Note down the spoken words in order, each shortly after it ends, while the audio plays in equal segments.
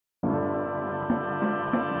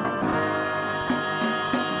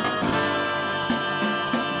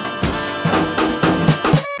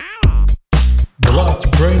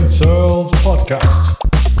Cells Podcast.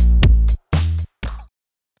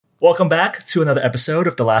 Welcome back to another episode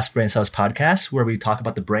of the Last Brain Cells Podcast, where we talk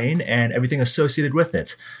about the brain and everything associated with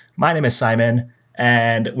it. My name is Simon,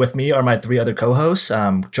 and with me are my three other co-hosts,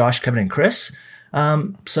 Josh, Kevin, and Chris.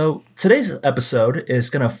 So today's episode is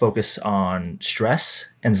going to focus on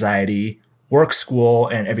stress, anxiety, work, school,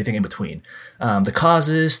 and everything in between. The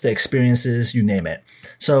causes, the experiences, you name it.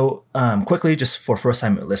 So quickly, just for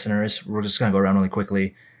first-time listeners, we're just going to go around really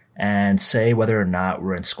quickly and say whether or not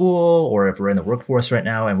we're in school or if we're in the workforce right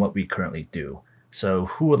now and what we currently do. So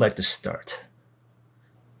who would like to start?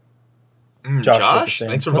 Josh,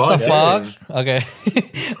 thanks for volunteering. Okay.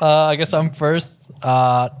 I guess I'm first.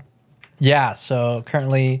 So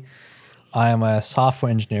currently I am a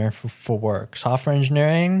software engineer for work. Software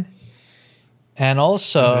engineering. And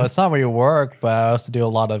also, it's not really work, but I also do a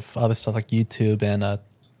lot of other stuff like YouTube and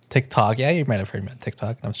TikTok. Yeah, you might have heard me on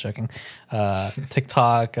TikTok. I'm just joking.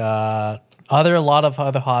 TikTok, a lot of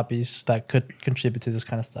other hobbies that could contribute to this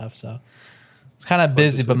kind of stuff. So it's kind of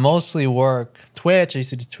busy, but mostly work. Twitch, I used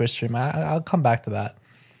to do Twitch stream. I'll come back to that.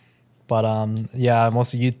 But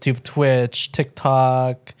mostly YouTube, Twitch,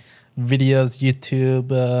 TikTok, videos,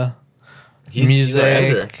 YouTube,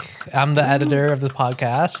 music. I'm the editor of the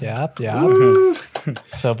podcast. Yeah.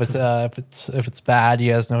 So if it's bad,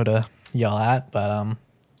 you guys know who to yell at. But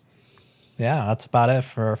that's about it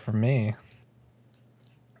for me.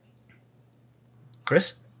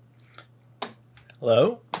 Chris?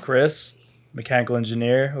 Hello, Chris, mechanical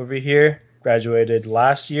engineer over here. Graduated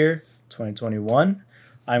last year, 2021.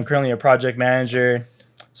 I'm currently a project manager.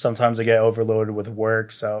 Sometimes I get overloaded with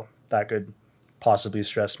work, so that could possibly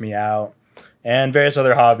stress me out. And various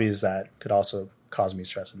other hobbies that could also cause me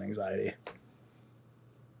stress and anxiety.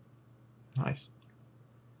 Nice.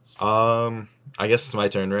 I guess it's my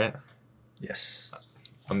turn, right? Yes.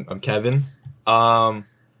 I'm Kevin.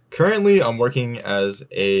 Currently, I'm working as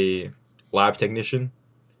a lab technician,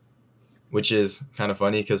 which is kind of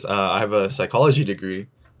funny because I have a psychology degree.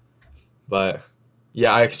 But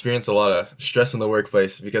yeah, I experience a lot of stress in the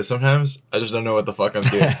workplace because sometimes I just don't know what the fuck I'm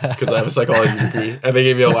doing because I have a psychology degree and they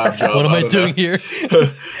gave me a lab job. What am I doing here?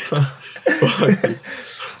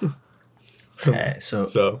 Okay,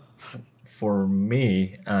 so for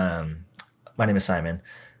me, my name is Simon.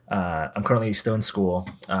 I'm currently still in school.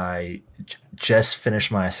 I just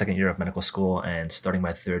finished my second year of medical school and starting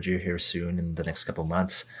my third year here soon in the next couple of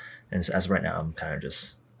months. And as of right now, I'm kind of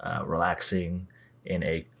just relaxing in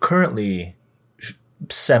a currently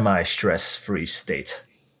semi-stress-free state.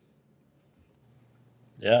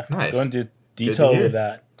 Yeah, nice. Go into detail with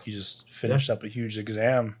that. You just finished up a huge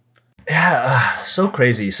exam. Yeah, so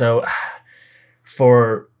crazy. So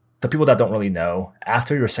for the people that don't really know,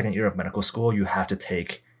 after your second year of medical school, you have to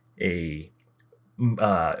take a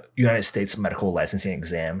United States medical licensing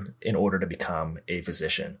exam in order to become a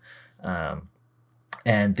physician.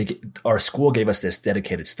 And our school gave us this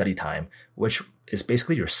dedicated study time, which is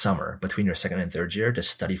basically your summer between your second and third year to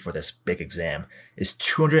study for this big exam. It's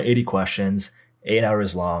 280 questions, 8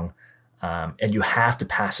 hours long, and you have to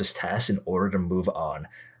pass this test in order to move on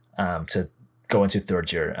to go into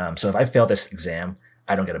third year. So if I fail this exam,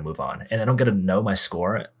 I don't get to move on, and I don't get to know my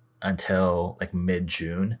score until like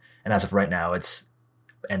mid-June. And as of right now, it's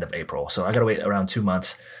end of April. So I got to wait around 2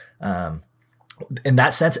 months. In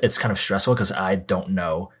that sense, it's kind of stressful because I don't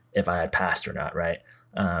know if I had passed or not, right?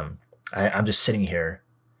 I'm just sitting here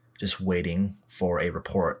just waiting for a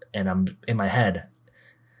report. And I'm in my head,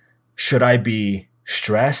 should I be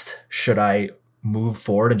stressed? Should I move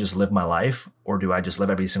forward and just live my life? Or do I just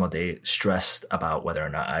live every single day stressed about whether or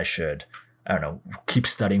not I should, I don't know, keep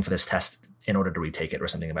studying for this test in order to retake it or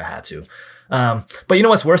something if I had to? But you know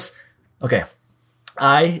what's worse? Okay.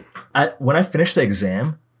 I when I finished the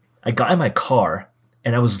exam, I got in my car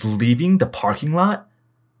and I was leaving the parking lot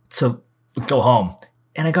to go home,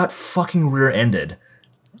 and I got fucking rear-ended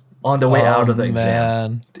on the way out of the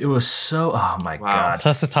exam. It was so, oh my God.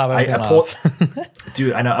 That's the top I pulled,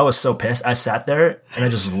 dude, I know, I was so pissed. I sat there and I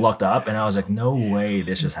just looked up and I was like, no way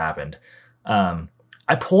this just happened. I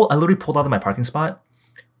literally pulled out of my parking spot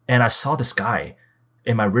and I saw this guy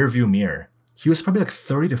in my rear view mirror. He was probably like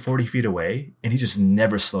 30 to 40 feet away, and he just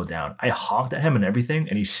never slowed down. I honked at him and everything,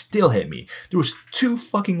 and he still hit me. There was 2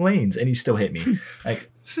 fucking lanes, and he still hit me.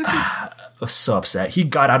 Like, I was so upset. He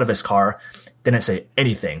got out of his car, didn't say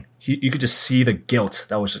anything. You could just see the guilt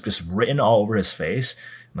that was just written all over his face.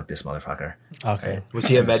 I'm like, this motherfucker. Okay. Right. Was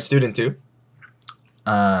he a med student too?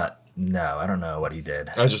 No, I don't know what he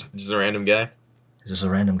did. Oh, just a random guy? He's just a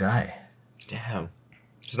random guy. Damn.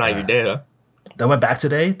 It's not your day, huh? I went back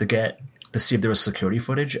today to see if there was security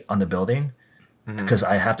footage on the building, because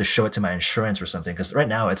I have to show it to my insurance or something. Because right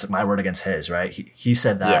now it's my word against his, right? He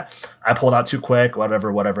said that I pulled out too quick, whatever.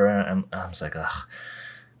 And I was like, ugh.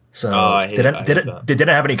 So they didn't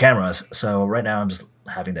have any cameras. So right now I'm just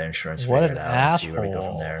having the insurance figure it out and see where we go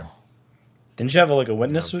from there. Didn't you have like a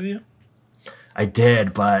witness with you? I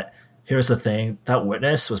did, but here's the thing. That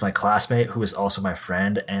witness was my classmate who is also my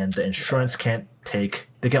friend, and the insurance can't take,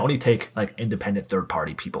 they can only take like independent third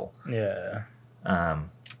party people. Yeah.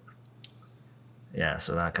 Yeah,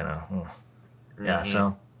 so that kind of, yeah,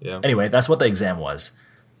 so anyway, that's what the exam was.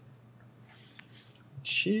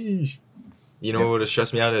 Sheesh. You know what would have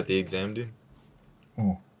stressed me out at the exam, dude?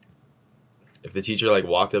 If the teacher like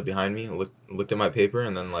walked up behind me, looked at my paper,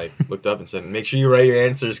 and then like looked up and said, "Make sure you write your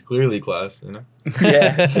answers clearly, class." You know?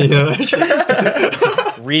 Yeah. You know?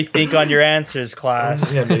 Rethink on your answers,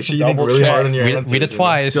 class. Yeah, make sure you think really hard on your answers. Read it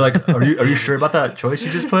twice. You're like, are you sure about that choice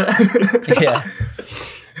you just put? Yeah.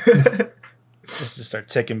 Just to start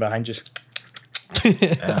ticking behind you.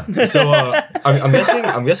 So I'm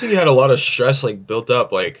guessing you had a lot of stress like built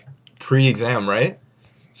up like pre-exam, right?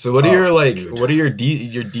 So what are your like dude. what are your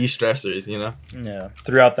de-stressors, you know? Yeah.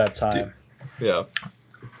 Throughout that time. Yeah.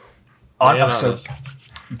 So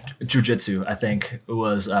jiu-jitsu, I think,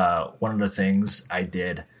 was one of the things I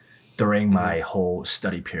did during my whole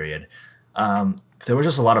study period. There was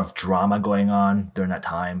just a lot of drama going on during that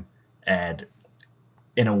time, and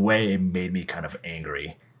in a way, it made me kind of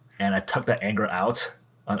angry. And I took that anger out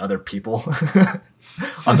on other people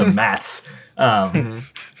on the mats.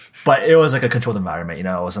 But it was like a controlled environment, you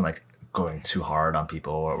know. I wasn't like going too hard on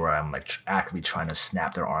people or where I'm like actively trying to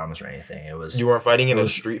snap their arms or anything. It was. You weren't fighting in a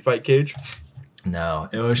street fight cage? No,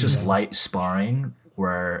 it was just light sparring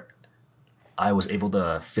where I was able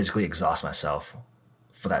to physically exhaust myself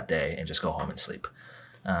for that day and just go home and sleep.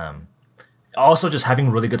 Also, just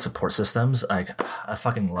having really good support systems. Like, I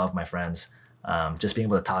fucking love my friends. Just being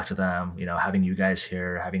able to talk to them, you know, having you guys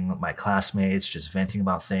here, having my classmates, just venting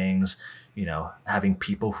about things, you know, having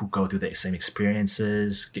people who go through the same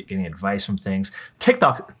experiences, getting advice from things.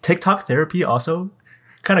 TikTok therapy also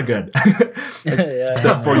kind of good.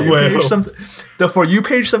 The For You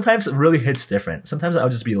page sometimes really hits different. Sometimes I'll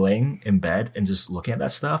just be laying in bed and just looking at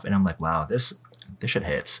that stuff, and I'm like, wow, this shit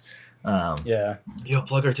hits. Yeah. Yo,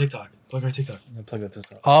 plug our TikTok. Plug our TikTok. Plug that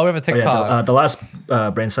this up. Oh, we have a TikTok. Yeah, the last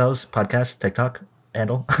Brain Cells podcast TikTok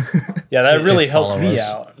handle. Yeah, that really Please helped follow me us.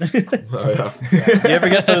 out. Oh yeah. Do you ever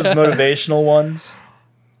get those motivational ones?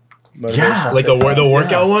 Yeah. Like the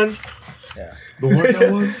workout ones? Yeah. The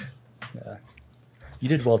workout ones? You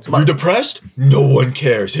did well today. You're depressed? No one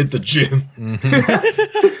cares. Hit the gym.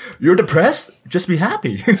 You're depressed? Just be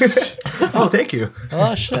happy. Oh, thank you.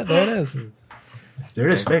 Oh shit, there it is. There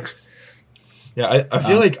it is, fixed. Yeah, I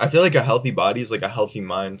feel like a healthy body is like a healthy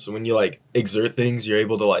mind. So when you like exert things, you're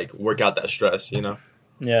able to like work out that stress, you know?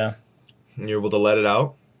 Yeah. And you're able to let it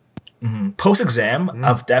out. Post exam,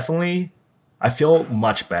 I feel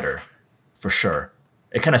much better, for sure.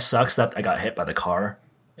 It kind of sucks that I got hit by the car,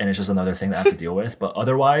 and it's just another thing that I have to deal with. But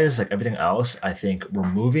otherwise, like everything else, I think we're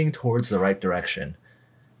moving towards the right direction.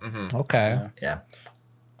 Okay. Yeah.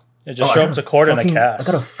 Just show up to court in a I cast.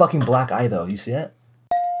 got a fucking black eye though. You see it?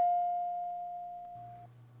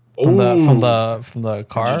 From the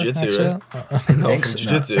car. Jiu-jitsu, accident? Thanks.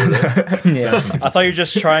 Jiu-jitsu, right? Yeah. I thought you were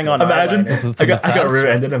just trying on Imagine eyeliner. I got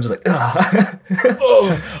rear-ended. I'm just like,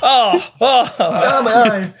 Oh, my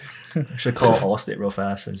eye. I should call Allstate real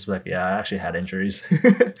fast and just be like, yeah, I actually had injuries.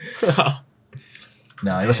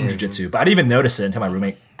 No, it was from jiu-jitsu, but I didn't even notice it until my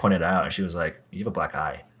roommate pointed it out, and she was like, "You have a black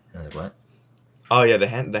eye." And I was like, "What?" Oh yeah, the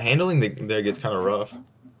handling there gets kind of rough.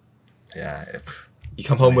 Yeah. You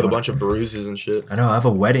come home with a bunch of bruises and shit. I know. I have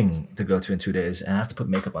a wedding to go to in 2 days, and I have to put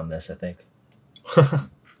makeup on this, I think.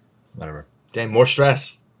 Whatever. Damn, more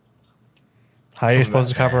stress. How are you supposed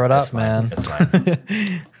to cover it up, man? That's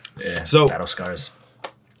fine. Yeah. So- battle scars.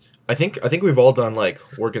 I think we've all done like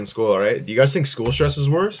work and school, all right? Do you guys think school stress is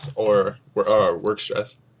worse or work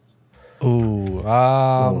stress? Ooh,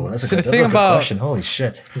 That's a see, good, the thing about question. Holy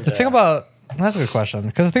shit. the thing about that's a good question,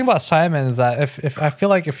 because the thing about Simon is that if I feel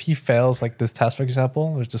like if he fails like this test, for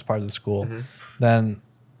example, which is part of the school, then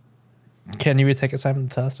can you retake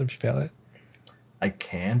assignment test if you fail it? I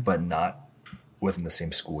can, but not within the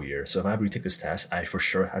same school year. So if I retake this test, I for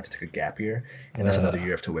sure have to take a gap year, and that's another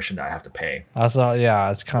year of tuition that I have to pay. Also, yeah,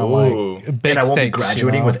 it's kind of Ooh. like big And I won't be stakes,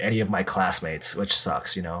 graduating you know? with any of my classmates, which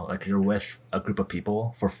sucks, you know? Like, you're with a group of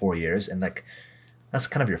people for 4 years, and, like, that's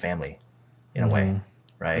kind of your family, in a way,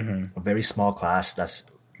 right? A very small class that's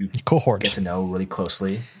you cohort. get to know really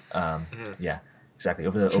closely. Yeah, exactly,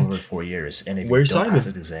 over the 4 years. And if Where's you don't Simon? pass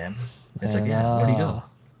this exam, it's like, yeah, where do you go?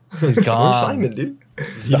 He's Where's gone. Simon, dude?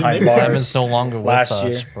 He's behind bars. Simon's no longer with Last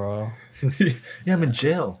us, year. bro. Yeah, I'm in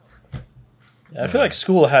jail. I feel like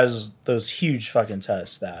school has those huge fucking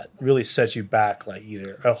tests that really set you back like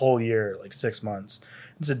either a whole year, like 6 months.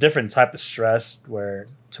 It's a different type of stress where,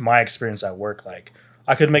 to my experience at work, like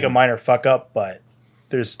I could make a minor fuck up, but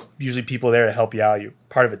there's usually people there to help you out. You're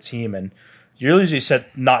part of a team, and you're usually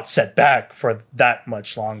not set back for that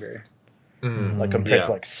much longer, like compared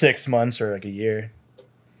to like 6 months or like a year.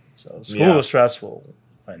 So school was stressful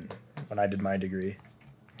when I did my degree.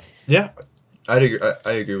 Yeah, I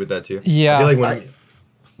agree with that too. Yeah. I feel like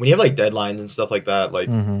when you have like deadlines and stuff like that, like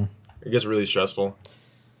it gets really stressful.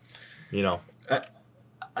 You know.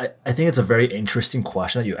 I think it's a very interesting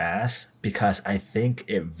question that you ask because I think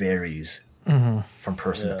it varies from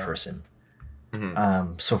person to person.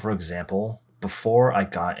 So, for example, before I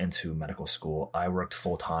got into medical school, I worked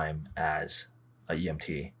full time as a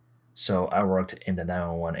EMT. So I worked in the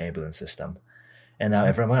 911 ambulance system. And now,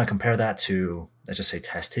 if I'm going to compare that to, let's just say,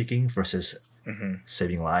 test taking versus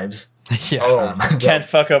saving lives, Yeah. Can't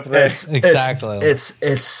fuck up this. Exactly.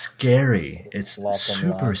 It's scary. It's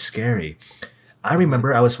super scary. I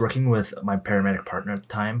remember I was working with my paramedic partner at the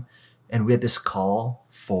time, and we had this call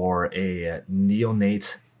for a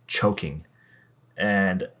neonate choking.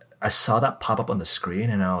 And I saw that pop up on the screen,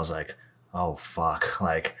 and I was like, oh, fuck.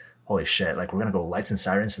 Like, holy shit. Like, we're going to go lights and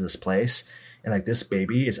sirens to this place. And, like, this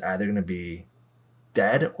baby is either going to be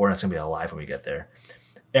dead or it's going to be alive when we get there.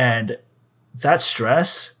 And that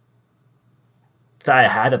stress that I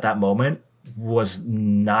had at that moment was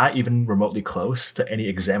not even remotely close to any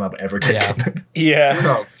exam I've ever taken.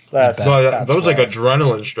 Yeah. That was like rough.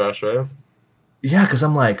 adrenaline stress, right? Yeah, because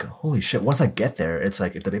I'm like, holy shit, once I get there, it's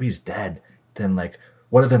like, if the baby's dead, then like,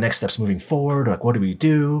 what are the next steps moving forward? Like, what do we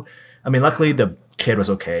do? I mean, luckily the kid was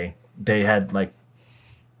okay. They had like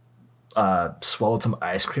swallowed some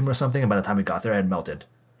ice cream or something, and by the time we got there, it had melted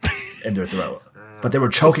in their throat. But they were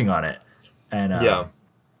choking on it. And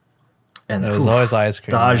and It was always ice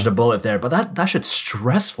cream. Dodged a bullet there. But that shit's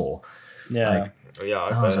stressful. Yeah. Like, Yeah,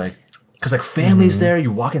 I was like, because like family's there,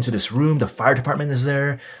 you walk into this room, the fire department is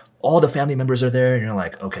there, all the family members are there, and you're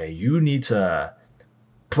like, okay, you need to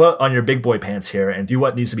put on your big boy pants here and do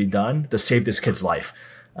what needs to be done to save this kid's life.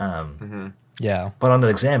 Yeah. But on the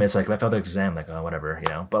exam, it's like, if I failed the exam, like, oh, whatever,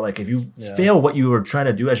 you know. But like, if you fail what you were trying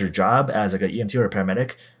to do as your job as like an EMT or a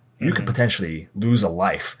paramedic, you could potentially lose a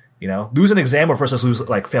life, you know? Lose an exam or versus lose,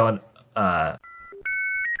 like, fail an,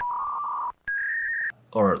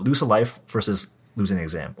 or lose a life versus losing an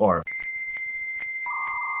exam, or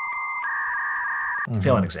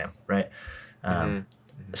fail an exam, right?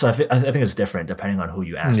 So I think it's different depending on who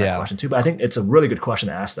you ask that question to. But I think it's a really good question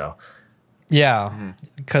to ask, though. Yeah,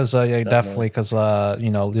 because definitely, because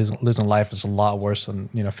losing life is a lot worse than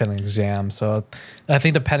failing an exam. So I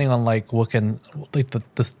think depending on like what can like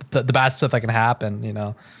the bad stuff that can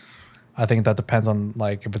happen, I think that depends on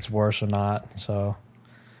like if it's worse or not. So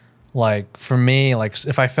like for me, like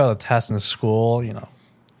if I fail a test in school,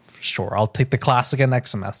 sure, I'll take the class again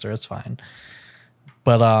next semester. It's fine.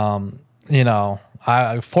 But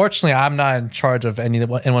fortunately, I'm not in charge of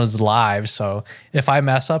anyone's lives. So if I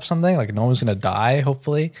mess up something, like no one's gonna die,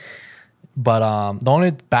 hopefully. But the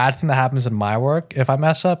only bad thing that happens in my work, if I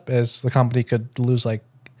mess up, is the company could lose like,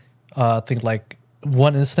 I think like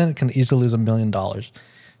one incident can easily lose $1 million.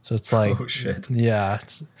 So it's like, Oh shit! Yeah,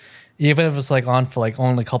 even if it's like on for like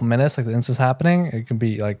only a couple minutes, like the incident's happening, it can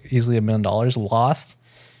be like easily $1 million lost.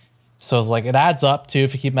 So it's like it adds up too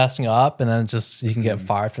if you keep messing up, and then you can get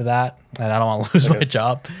fired for that. And I don't want to lose my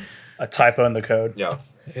job. A typo in the code. Yeah.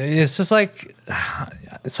 It's just like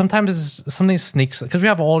sometimes something sneaks because we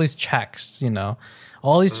have all these checks,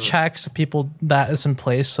 all these checks of people that is in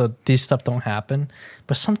place so these stuff don't happen.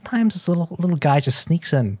 But sometimes this little guy just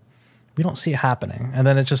sneaks in. We don't see it happening, and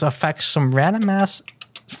then it just affects some random ass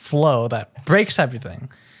flow that breaks everything.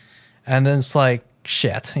 And then it's like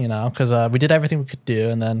shit, because we did everything we could do,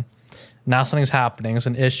 and then. Now something's happening. It's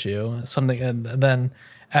an issue. And then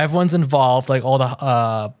everyone's involved. Like all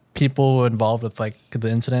the people who are involved with like the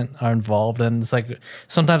incident are involved. And it's like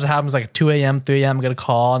sometimes it happens like 2 a.m., 3 a.m. I get a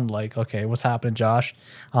call and like, okay, what's happening, Josh?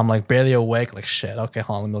 I'm like barely awake. Like shit. Okay,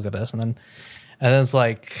 hold on. Let me look at this. And then it's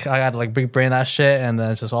like I got to like big brain that shit. And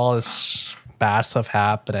then it's just all this bad stuff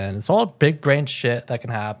happening. It's all big brain shit that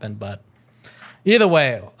can happen. But either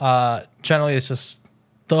way, generally it's just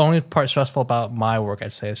the only part stressful about my work.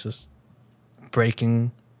 I'd say is just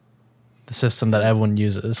breaking the system that everyone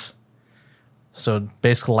uses. So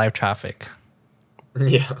basically live traffic.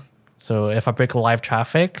 Yeah. So if I break live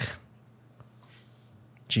traffic,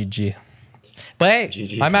 GG. But hey,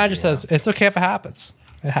 GG, my manager says it's okay if it happens.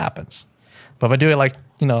 It happens. But if I do it like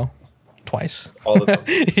you know, twice. All the time.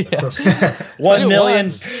 Yeah. 1 million.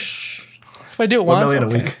 If I do it 1 once, million a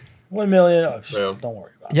okay. week. 1 million. Oh, Yeah. Don't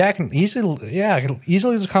worry about it. Yeah, I can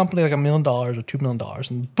easily lose a company like $1 million or $2 million,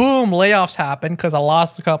 and boom, layoffs happen because I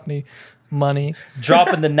lost the company money.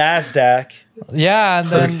 Dropping the NASDAQ. Yeah, and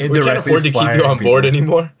then We can't Indirectly afford to keep you firing on board people.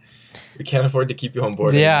 anymore. We can't afford to keep you on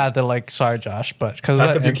board. yeah, they're like, sorry, Josh, but because Pack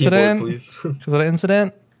of up that your keyboard, incident, please. because of the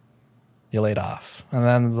incident, you're laid off, and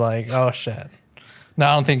then it's like, oh shit. No,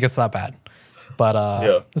 I don't think it's that bad, but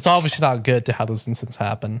Yeah. it's obviously not good to have those incidents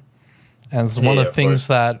happen. And it's one Yeah, of the of things course.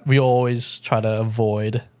 that we always try to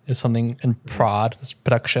avoid is something in prod, it's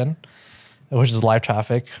production, which is live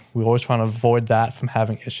traffic. We always try to avoid that from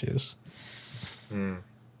having issues.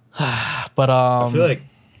 But I feel like.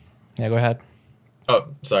 yeah, go ahead. Oh,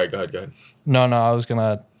 sorry. Go ahead. No, I was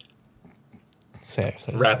gonna say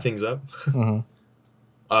Wrap things up. Oh,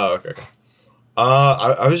 okay.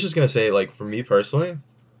 I was just gonna say, like, for me personally,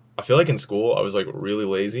 I feel like in school I was like really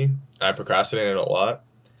lazy and I procrastinated a lot,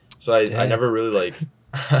 so I never really like,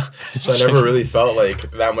 so I never really felt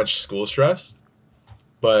like that much school stress.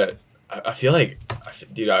 But I feel like,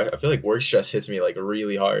 dude, I feel like work stress hits me like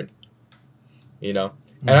really hard, you know.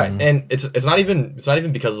 And it's not even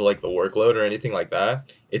because of like the workload or anything like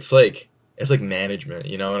that. It's like management,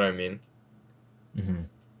 you know what I mean?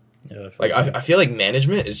 Yeah, Like I feel like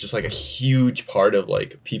management is just like a huge part of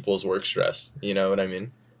like people's work stress. You know what I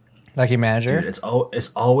mean? like your manager. Dude, it's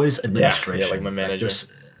always administration. like my manager.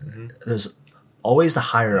 There's always the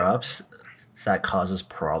higher ups that causes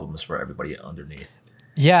problems for everybody underneath.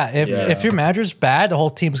 Yeah, if Yeah. your manager's bad, the whole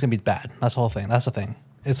team's gonna be bad. That's the whole thing. That's the thing.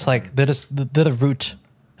 It's like they're the root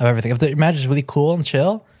of everything. If the manager's really cool and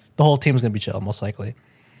chill, the whole team's gonna be chill, most likely.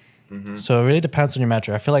 So it really depends on your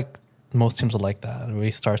manager. I feel like most teams are like that. It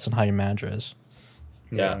really starts on how your manager is.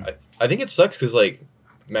 Yeah, I think it sucks because like,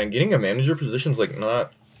 man, getting a manager position is like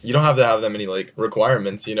not. You don't have to have that many like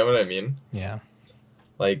requirements. You know what I mean? Yeah.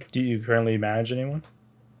 Like Do you currently manage anyone?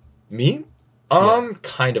 me,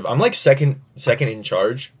 kind of. I'm like second in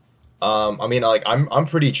charge. I mean, like I'm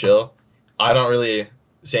pretty chill. I don't really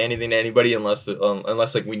say anything to anybody unless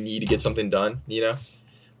like we need to get something done. You know.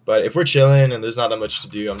 But if we're chilling and there's not that much to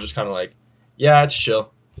do, I'm just kind of like, yeah, it's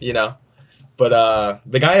chill. You know. But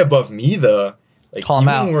the guy above me, though, like Call him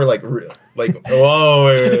even when out. we're like, whoa,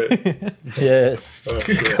 wait. Yeah. Oh,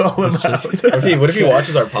 shit. Call him out. What if he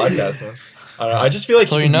watches our podcast, man? I don't know. I just feel like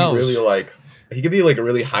So he he can knows. be really like he could be like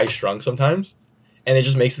really high strung sometimes, and it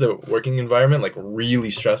just makes the working environment like really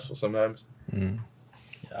stressful sometimes.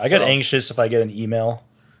 I get So- anxious if I get an email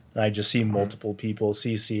and I just see multiple people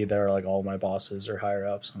CC that are like all my bosses or higher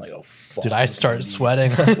ups. I'm like, oh fuck. Dude, I start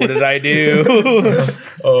sweating. What did I do?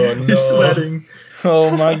 Oh no, He's sweating.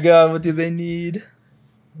 Oh my god, what do they need?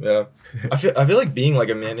 Yeah, I feel like being like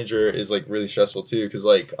a manager is like really stressful too, because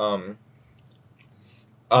like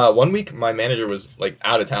 1 week my manager was like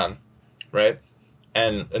out of town, right?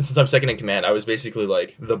 And since I'm second in command, I was basically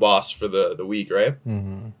like the boss for the week, right?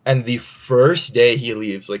 And the first day he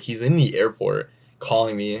leaves, like he's in the airport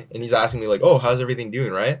calling me and he's asking me like, oh, how's everything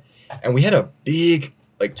doing, right? And we had a big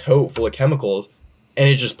like tote full of chemicals and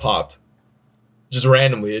it just popped. Just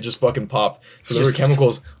randomly, it just fucking popped. So there were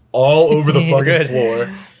chemicals all over the fucking good. floor.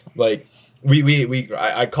 Like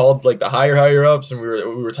I called like the higher ups and we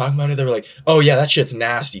were talking about it. They were like, oh yeah, that shit's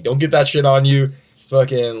nasty. Don't get that shit on you.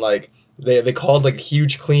 Fucking like they called like a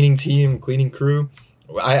huge cleaning crew.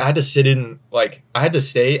 I had to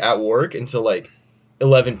stay at work until like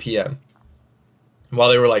 11 p.m. while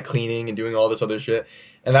they were like cleaning and doing all this other shit.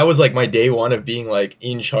 And that was like my day one of being like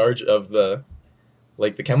in charge of the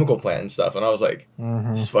chemical plant and stuff. And I was like,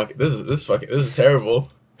 this is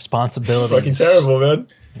terrible. Responsibility. Fucking terrible, man.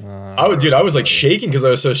 I was like shaking because I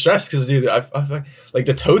was so stressed because dude, I like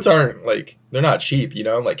the totes aren't like they're not cheap, you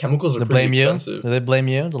know. Like chemicals are They pretty blame you? expensive. Do they blame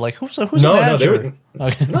you? They're like, who's No, the no, manager? they were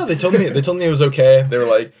Okay. no. They told me it was okay. They were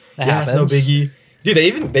like, It yeah, it's no happens. biggie. Dude, they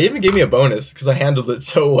even gave me a bonus because I handled it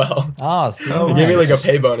so well. Oh, see, They gave me like a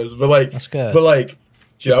pay bonus, but like That's good. But like,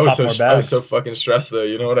 dude, I was Pop more so bags. fucking stressed though.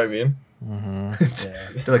 You know what I mean? Yeah.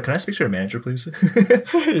 They're like, can I speak to your manager, please?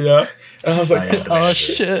 Yeah. And I was like, yeah. Oh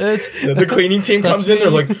shit! the cleaning team comes That's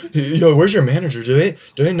in. They're me. like, yo, where's your manager? Do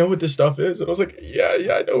they know what this stuff is? And I was like, yeah,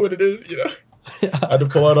 I know what it is. You know, I had to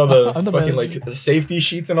pull out all the I'm the fucking manager. like safety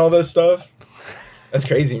sheets and all that stuff. That's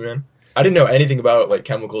crazy, man. I didn't know anything about like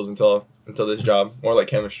chemicals until this job, or like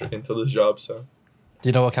chemistry until this job. So, Do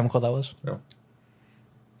you know what chemical that was?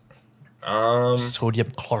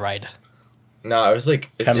 Sodium chloride. no, it was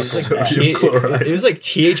like Chemical sodium chloride. it was like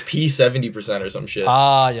THP 70% or some shit.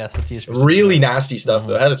 Ah, yes, the THC. Really nasty stuff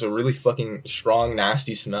though. It had a really fucking strong,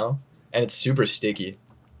 nasty smell, and it's super sticky.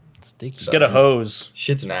 Sticky. Just get a hose.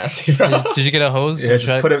 Shit's nasty, bro. Did you get a hose? Yeah,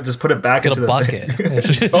 just put it back Get into a the bucket.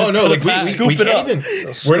 thing. Oh no, like Scoop we it can't up.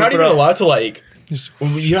 even. Scoop We're not it even up. allowed to like.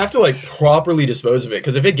 You have to like properly dispose of it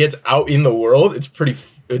because if it gets out in the world, it's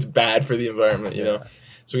bad for the environment, you know.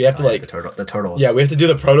 So we have to like the turtles. Yeah, we have to do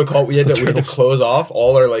the protocol. We had to turtles. close off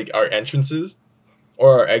all our entrances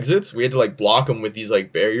or our exits. We had to like block them with these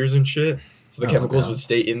like barriers and shit, so the chemicals would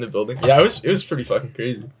stay in the building. Yeah, it was pretty fucking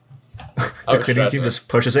crazy. The cleaning team just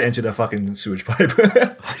pushes it into the fucking sewage pipe.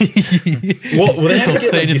 well, they have to Don't get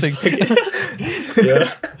say like, these anything. fucking,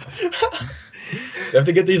 yeah. They have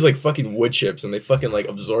to get these like fucking wood chips and they fucking like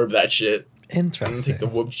absorb that shit. And Interesting. take the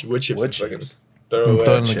wood chips Wood and fucking chips. throw Throw it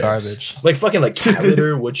away. in the chips. garbage. Like fucking like cat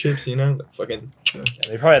litter wood chips, you know? Like fucking.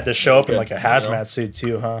 They probably had to show up in like a Okay, hazmat suit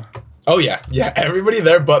too, huh? Oh yeah, yeah. Everybody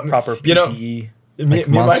there, but Proper PPE. you know, me Like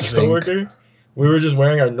and my Monster Inc. coworker, we were just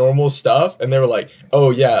wearing our normal stuff, and they were like, "Oh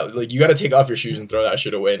yeah, like you got to take off your shoes and throw that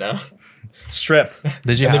shit away now." Strip.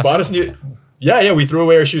 Did you And they have bought to? us new. Yeah, we threw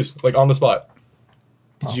away our shoes like on the spot.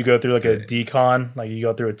 Did you go through like a decon? Like you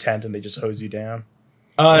go through a tent and they just hose you down?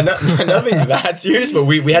 Nothing that serious, but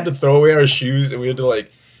we had to throw away our shoes and we had to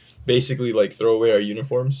like basically like throw away our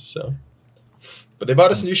uniforms. So, but they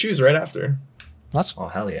bought us new shoes right after. That's Oh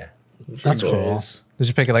hell yeah! that's cool. cool. Did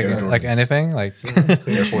you pick it like Air like Jordans. anything? Like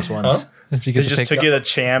Air Force Ones. Huh? did you They get to just pick took up- you to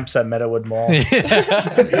Champs at Meadowood Mall.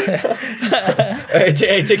 Hey,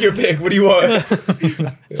 take your pick. What do you want?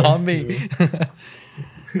 It's on me.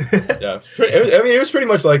 Yeah, it was pretty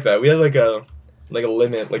much like that. We had like a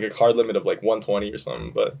limit, like a card limit of like 120 or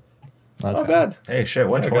something, but not Okay. bad. Hey, shit, I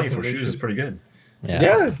 120 got some for new shoes is shoes. pretty good.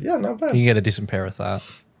 Yeah. Yeah, not You bad. can get a decent pair with that.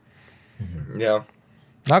 Yeah.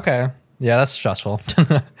 Okay. Yeah, that's stressful.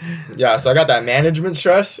 Yeah, so I got that management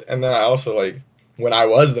stress, and then I also like when I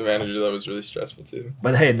was the manager, that was really stressful too.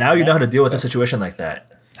 But hey, now you know how to deal with a situation like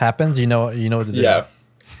that. Happens, you know what to do. Yeah,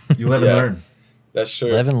 You live and Yeah. learn. that's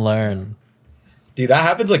true. Live and learn. Dude, that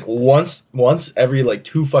happens like once every like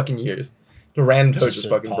 2 fucking years. The random toast just Just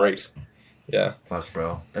fucking pops. breaks. Yeah. Fuck,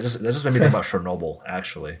 bro. That just made me think about Chernobyl.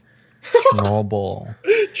 Actually, Chernobyl.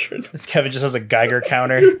 Kevin just has a Geiger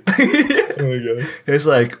counter. Oh my god. it's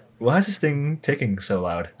like, why is this thing ticking so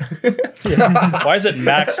loud? Why is it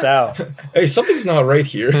maxed out? Hey, something's not right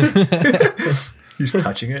here. He's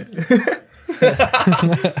touching it.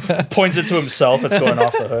 Points it to himself. It's going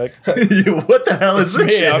off the hook. What the hell is this?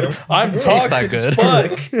 Me, shit? I'm not toxic good. as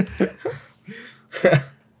fuck.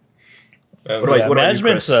 What about Yeah, you,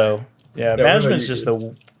 management, Chris? so yeah, what about management's you, just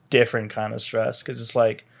a different kind of stress because it's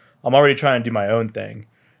like I'm already trying to do my own thing,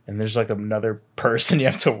 and there's like another person you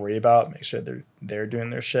have to worry about. Make sure they're doing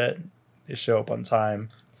their shit. They show up on time.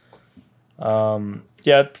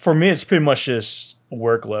 Yeah, for me, it's pretty much just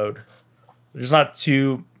workload. There's not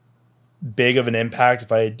too big of an impact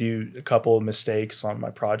if I do a couple of mistakes on my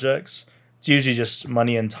projects. It's usually just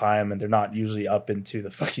money and time, and they're not usually up into the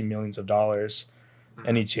fucking millions of dollars.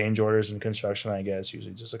 Any change orders in construction, I guess,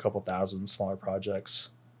 usually just a couple thousand smaller projects.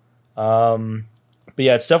 But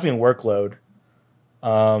yeah, it's definitely a workload.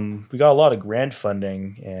 We got a lot of grant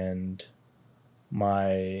funding, and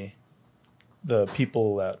the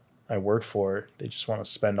people that I work for, they just want to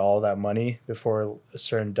spend all of that money before a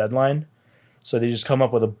certain deadline. So they just come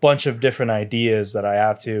up with a bunch of different ideas that I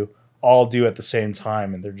have to all do at the same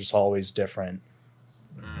time, and they're just always different.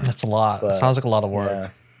 That's a lot. It But, sounds like a lot of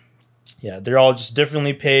work. Yeah, they're all just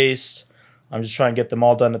differently paced. I'm just trying to get them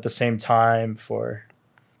all done at the same time before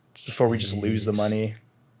we just lose the money.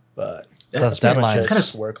 But That's pretty much deadlines. it,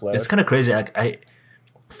 just workload. It's kind of crazy.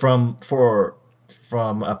 From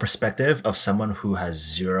a perspective of someone who has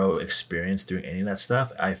zero experience doing any of that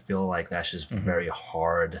stuff, I feel like that's just very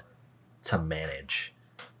hard to manage.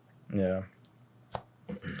 Yeah.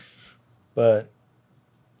 But,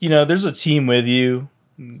 there's a team with you.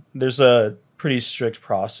 There's a pretty strict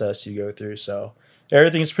process you go through. So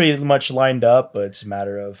everything's pretty much lined up, but it's a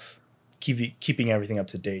matter of keeping everything up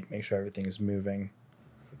to date, make sure everything is moving.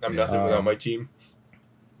 I'm nothing without my team.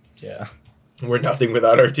 Yeah. We're nothing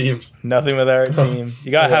without our teams. Nothing with our team.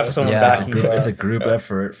 You got to have someone Yeah. It's a backing group, you it's a up. group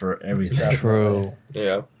effort for everything. True.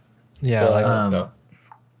 Yeah. Yeah. Like, No.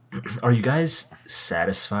 Are you guys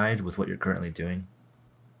satisfied with what you're currently doing?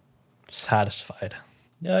 satisfied.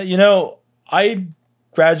 Yeah, I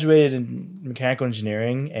graduated in mechanical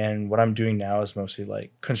engineering, and what I'm doing now is mostly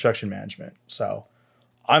like construction management. So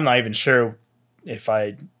I'm not even sure if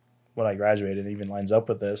what I graduated even lines up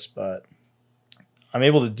with this, but I'm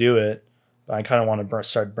able to do it. But I kind of want to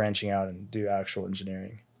start branching out and do actual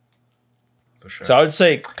engineering. For sure. So I would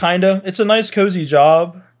say kind of. It's a nice, cozy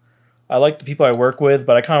job. I like the people I work with,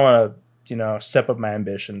 but I kind of want to, step up my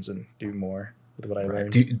ambitions and do more with what I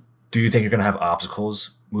learned. do you think you're going to have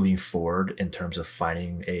obstacles moving forward in terms of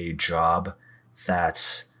finding a job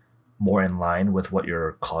that's more in line with what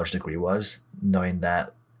your college degree was, knowing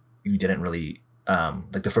that you didn't really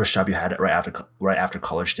like the first job you had right after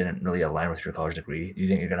college didn't really align with your college degree? Do you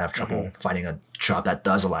think you're going to have trouble finding a job that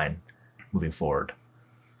does align moving forward?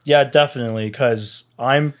 Yeah, definitely, because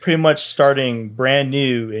I'm pretty much starting brand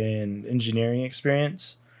new in engineering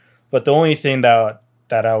experience. But the only thing that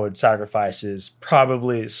I would sacrifice is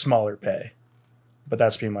probably smaller pay. But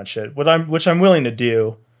that's pretty much it. Which I'm willing to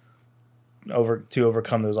do to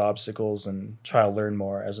overcome those obstacles and try to learn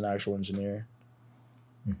more as an actual engineer.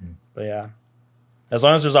 Mm-hmm. But yeah, as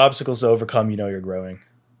long as there's obstacles to overcome, you're growing.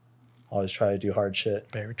 Always try to do hard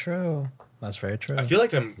shit. Very true. That's very true. I feel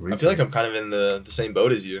like I'm kind of in the same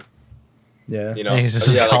boat as you. Yeah. Yeah,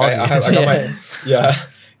 he's a I got my Yeah.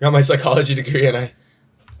 got my psychology degree, and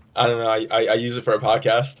I don't know. I use it for a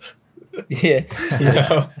podcast. Yeah. You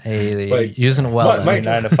know? Hey, Like, using it well. my-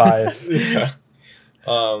 then. 9 to 5. Yeah.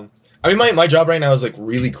 I mean, my job right now is like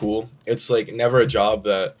really cool. It's like never a job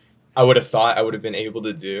that I would have thought I would have been able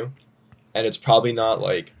to do, and it's probably not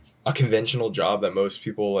like a conventional job that most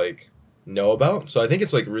people like know about. So I think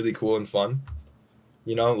it's like really cool and fun.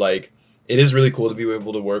 Like it is really cool to be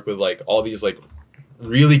able to work with like all these like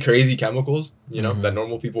really crazy chemicals, that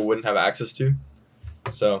normal people wouldn't have access to.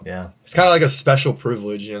 So Yeah. it's kind of like a special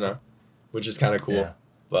privilege, which is kind of cool. Yeah.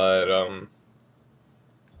 But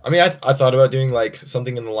I mean, I thought about doing like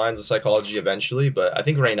something in the lines of psychology eventually, but I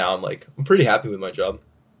think right now I'm pretty happy with my job.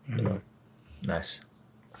 Nice.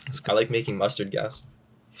 I like making mustard gas.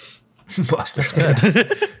 Mustard.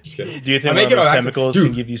 Just kidding. Do you think I'm one of making those an chemicals dude.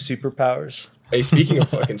 can give you superpowers? Hey, speaking of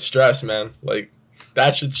fucking stress, man, like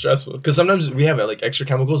that shit's stressful because sometimes we have like extra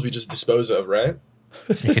chemicals we just dispose of, right?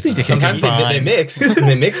 You could Sometimes they mix.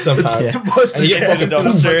 They mix somehow. Yeah. And you get fucking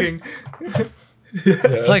Dumpster. I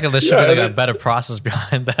feel like there should Yeah, be like and a it- better process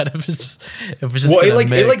behind that. If it's just Well, gonna it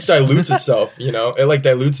mix. dilutes itself, It like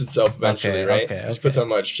dilutes itself eventually, Okay, right? okay, Just put so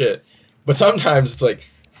much shit. But sometimes it's like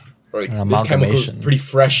this chemical's Amalgamation. pretty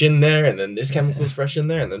fresh in there, and then this chemical's fresh in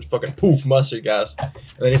there, and then fucking poof, mustard gas, and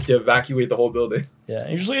then you have to evacuate the whole building. Yeah,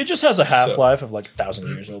 usually it just has a half-life of like 1,000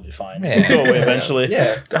 years and it'll be fine. Yeah. It'll go away eventually.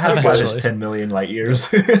 Yeah, The half-life is Actually. 10 million light years.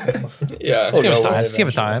 yeah. Oh, give it no, time. it's Give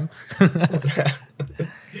it time.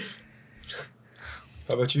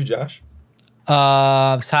 How about you, Josh?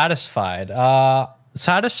 Satisfied.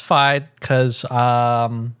 Satisfied because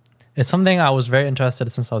it's something I was very interested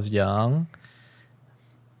in since I was young.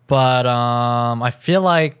 But I feel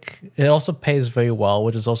like it also pays very well,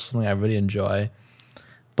 which is also something I really enjoy.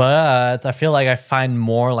 But I feel like I find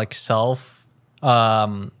more like what's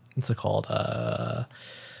it called?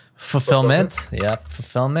 Fulfillment. Yep,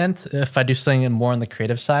 fulfillment. If I do something more on the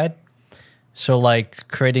creative side. So like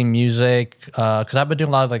creating music, because I've been doing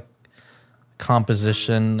a lot of like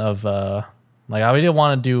composition of like I really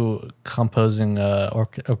want to do composing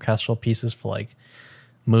orchestral pieces for like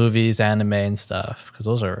movies, anime, and stuff,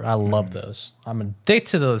 because I love those. I'm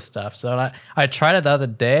addicted to those stuff. So I tried it the other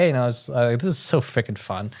day, and I was like, this is so freaking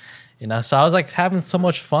fun, So I was like having so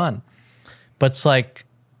much fun, but it's like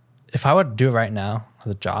if I would do it right now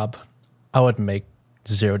as a job, I would make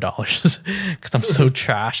 $0 because I'm so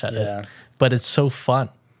trash at Yeah. it. But it's so fun.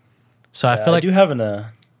 So I feel like I do have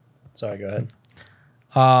sorry, go ahead.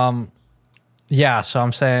 yeah. So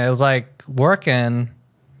I'm saying it was like working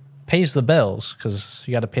pays the bills because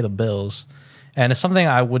you got to pay the bills, and it's something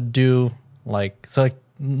I would do. Like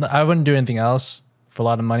I wouldn't do anything else for a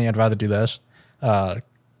lot of money. I'd rather do this,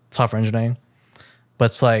 software engineering. But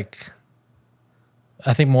it's like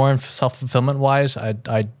I think more in self-fulfillment wise,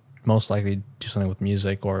 I'd most likely do something with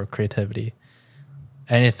music or creativity,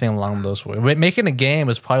 anything along those ways. Making a game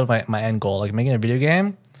is probably my end goal. Like making a video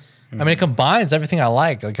game. I mean, it combines everything I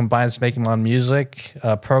like. It combines making my own music,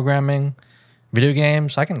 programming, video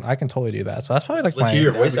games. I can totally do that. So that's probably like Let's my hear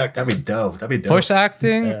your voice acting. That'd be dope. That'd be dope. voice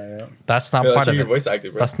acting. Yeah. That's not Yeah, let's part hear of your it. voice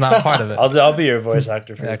acting, bro. That's not part of it. I'll be your voice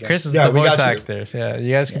actor for Yeah, the game. Chris is Yeah, the we voice got you. actors. Yeah,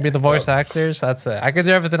 you guys can be the voice actors. That's it. I can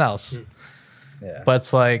do everything else. Yeah. But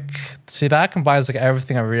it's like, see, that combines like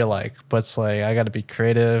everything I really like. But it's like I got to be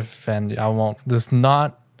creative, and I won't. There's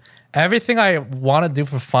not everything I want to do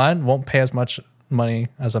for fun won't pay as much money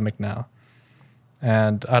as I make now,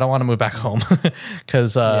 and I don't want to move back home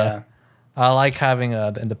because Yeah. I like having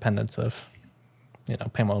the independence of,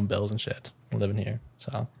 paying my own bills and shit, and living here.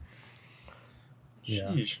 So Yeah.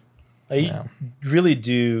 Sheesh. I really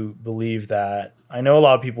do believe that. I know a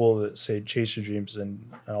lot of people that say chase your dreams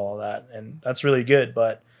and all that, and that's really good.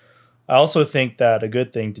 But I also think that a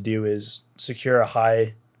good thing to do is secure a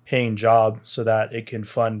high paying job so that it can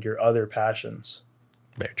fund your other passions.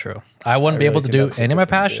 Very true. I wouldn't be really able to think do that's a any of good my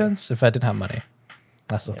thing to do. passions if I didn't have money.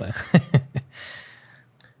 That's the thing.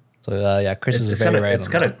 So Chris is It's very kinda, right. it's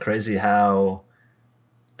on kind that. of crazy how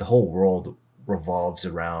the whole world revolves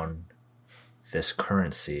around this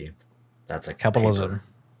currency that's like Capitalism.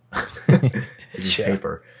 paper. It's just Yeah.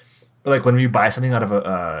 paper. Or like when you buy something out of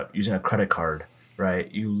a using a credit card,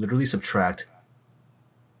 right? You literally subtract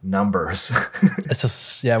numbers, It's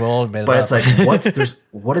just we all made it but up. it's like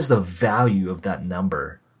what is the value of that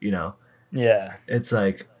number? You know, Yeah. it's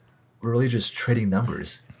like we're really just trading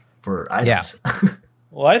numbers for items.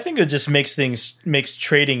 Well, I think it just makes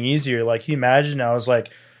trading easier. Like, you imagine I was like,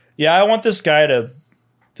 yeah, I want this guy to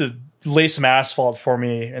lay some asphalt for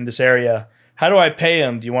me in this area. How do I pay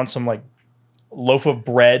him? Do you want some like loaf of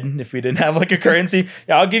bread if we didn't have like a currency?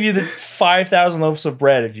 Yeah, I'll give you the 5,000 loaves of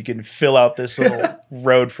bread if you can fill out this little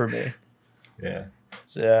road for me. Yeah.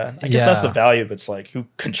 So, yeah, I guess that's the Yeah. value, but it's like, who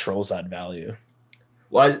controls that value?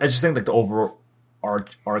 Well, I just think like the overall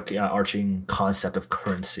arching concept of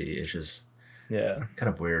currency is just Yeah. kind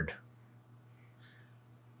of weird.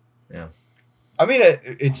 Yeah. I mean,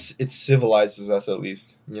 it civilizes us at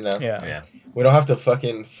least, you know? Yeah. Yeah. We don't have to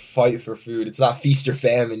fucking fight for food. It's not feast or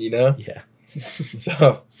famine, you know? Yeah.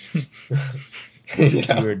 So, you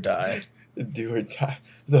Do know, or die. do or die.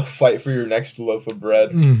 The fight for your next loaf of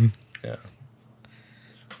bread. Mhm.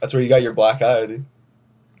 That's where you got your black eye, dude.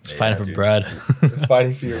 Just fighting for dude. bread.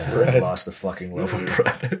 Fighting for your I bread. lost the fucking loaf of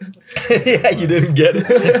bread. Yeah, you didn't get it.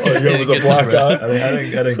 Oh, Yeah, it was get a the black bread. eye. I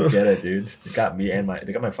didn't get it, dude. They got me and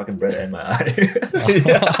they got my fucking bread and my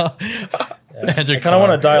eye. Andrew, I kind of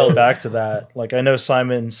want to dial back to that. Like, I know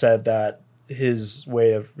Simon said that his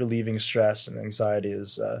way of relieving stress and anxiety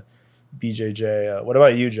is BJJ. What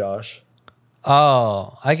about you, Josh?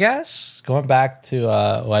 Oh, I guess going back to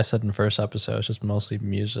what I said in the first episode, it's just mostly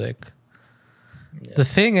music. Yeah. The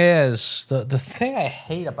thing is, the thing I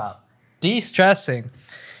hate about de-stressing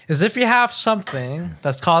is if you have something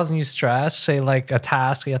that's causing you stress, say like a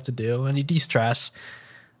task you have to do, and you de-stress,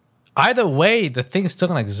 either way, the thing's still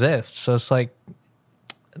gonna exist. So it's like,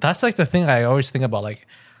 that's like the thing I always think about. Like,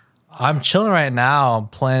 I'm chilling right now, I'm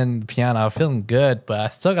playing the piano, I'm feeling good, but I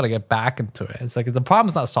still gotta get back into it. It's like the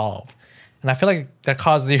problem's not solved. And I feel like that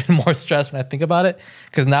causes even more stress when I think about it,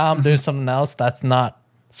 because now I'm doing something else that's not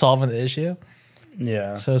solving the issue.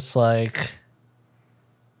 Yeah. So it's like,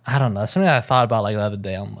 I don't know. Something I thought about like the other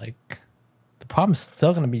day. I'm like, the problem's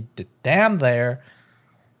still gonna be damn there,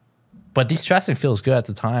 but de-stressing feels good at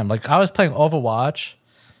the time. Like, I was playing Overwatch.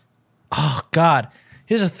 Oh God,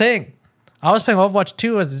 here's the thing. I was playing Overwatch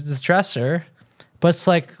 2 as a distressor, but it's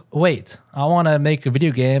like, wait, I want to make a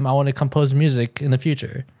video game. I want to compose music in the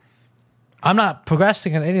future. I'm not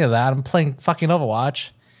progressing in any of that. I'm playing fucking Overwatch.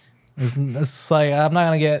 It's like, I'm not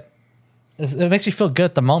gonna get. It makes me feel good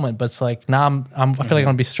at the moment, but it's like now I feel like I'm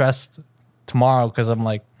gonna be stressed tomorrow because I'm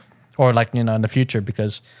like, or like, you know, in the future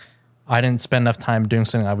because I didn't spend enough time doing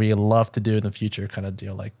something I really love to do in the future, kind of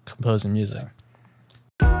deal, like composing music.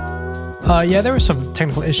 Yeah, there were some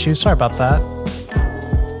technical issues. Sorry about that.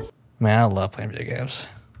 Man, I love playing video games.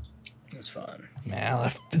 It's fun. Man,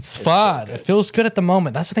 it's fun. so It feels good at the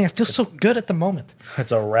moment. That's the thing. I feel so good at the moment.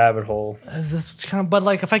 It's a rabbit hole. It's kind of, but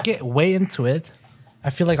like if I get way into it, I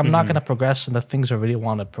feel like I'm not going to progress in the things I really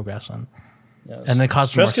want to progress on. Yeah, And then it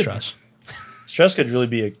causes more could- stress. Stress could really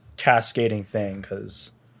be a cascading thing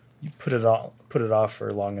because you put it off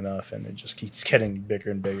for long enough, and it just keeps getting bigger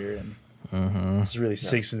and bigger, and it really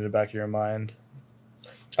sinks into the back of your mind.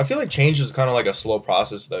 I feel like change is kind of like a slow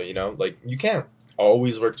process, though, you know? Like, you can't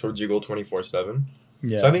always work towards your goal 24/7.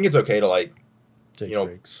 Yeah. So I think it's okay to, like, Take you know,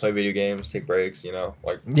 breaks. play video games, take breaks, you know?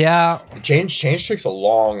 Like, Yeah, change takes a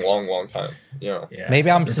long, long, long time, you know? Yeah. maybe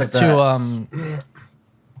I'm It's just like too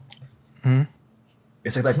that.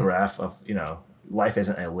 It's like that graph of, you know, life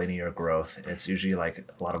isn't a linear growth. It's usually like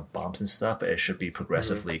a lot of bumps and stuff, but it should be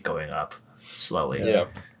progressively going up slowly. Yeah.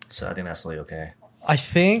 So I think that's really okay. I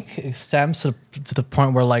think it stems to the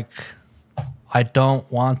point where like I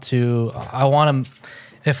don't want to. I want to.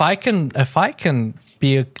 If I can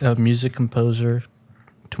be a music composer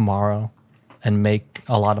tomorrow and make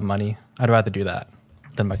a lot of money, I'd rather do that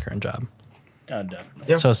than my current job. Definitely.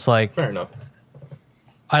 Yeah. So it's like Fair enough.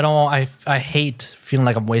 I hate feeling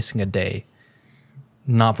like I'm wasting a day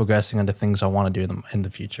not progressing into things I want to do in the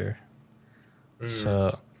future.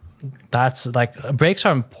 So that's like breaks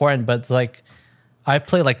are important, but it's like I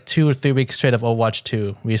played like 2 or 3 weeks straight of Overwatch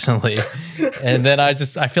 2 recently, and then I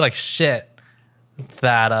feel like shit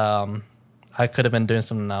that I could have been doing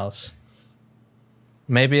something else.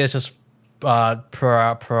 Maybe it's just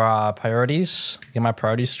priorities. Get my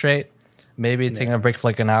priorities straight. Maybe taking a break for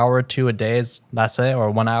like an hour or two a day that's it, or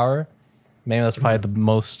 1 hour. Maybe that's probably the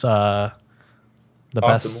most, the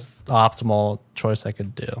best optimal choice I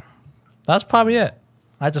could do. That's probably it.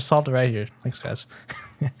 I just solved it right here. Thanks, guys.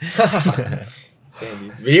 Damn,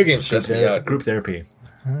 dude. Video games stress me out. Group therapy.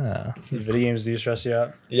 Video games do stress you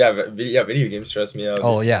out? Yeah, video games stress me out.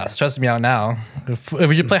 Oh yeah, it stresses me out now. If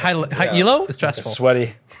you play high elo, it's stressful. It's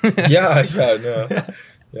sweaty. Yeah, no.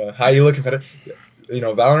 Yeah, high elo competitive. You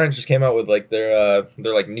know, Valorant just came out with like their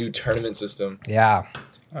like new tournament system. Yeah.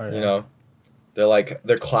 Oh, yeah. You know, they're like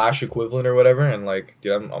their Clash equivalent or whatever, and like,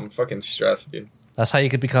 dude, I'm fucking stressed, dude. That's how you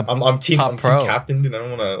could become I'm team pro. captain, dude. I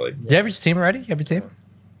don't want to like. Do you have your team already? You have your team?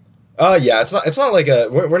 Yeah, it's not like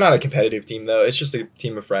we're not a competitive team though. It's just a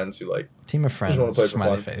team of friends who like Team of friends. just want to play for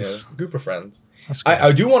Smiley fun. face. Yeah, group of friends. That's good.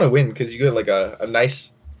 I do want to win because you get like a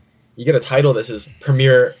nice, you get a title that says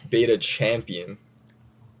Premier Beta Champion,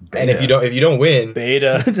 and if you don't win,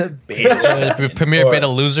 Beta. Premier Or- beta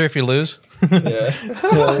loser if you lose. yeah,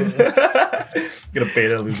 Get a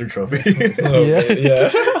beta loser trophy. Oh, Yeah.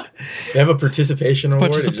 yeah. They have a participation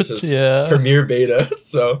award. It just says Yeah. Premier Beta.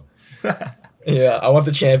 So yeah, I want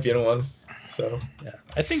the champion one. So Yeah.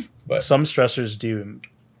 I think But- some stressors do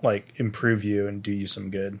like improve you and do you some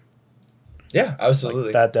good. yeah, absolutely.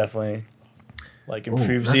 Like, that definitely like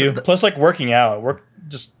improves that's you. a- Plus, like working out,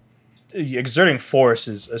 just exerting force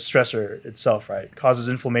is a stressor itself, right? It causes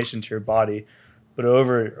inflammation to your body, but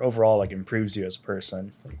overall like improves you as a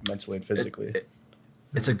person, like mentally and physically.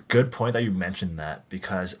 It's a good point that you mentioned that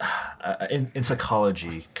because in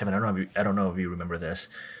psychology, Kevin, I don't know if you remember this,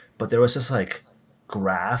 but there was this like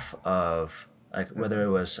graph of like whether it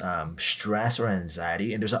was stress or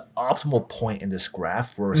anxiety, and there's an optimal point in this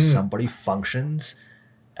graph where somebody functions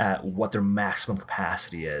at what their maximum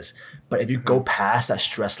capacity is. But if you go past that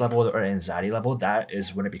stress level or anxiety level, that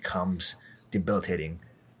is when it becomes debilitating.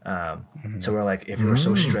 So we're like, if you're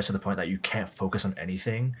so stressed to the point that you can't focus on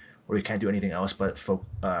anything or you can't do anything else but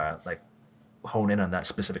like hone in on that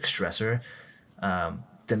specific stressor,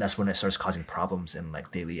 then that's when it starts causing problems in like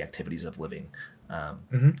daily activities of living.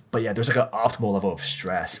 But yeah, there's like an optimal level of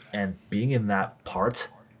stress, and being in that part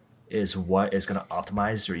is what is going to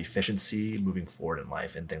optimize your efficiency moving forward in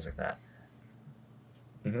life and things like that.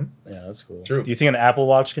 Yeah, that's cool. True. Do you think an Apple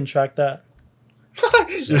Watch can track that?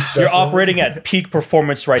 Your stress You're level. operating at peak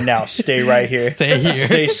performance right now. Stay right here. Stay here.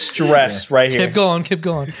 Stay stressed right here. Keep going. Keep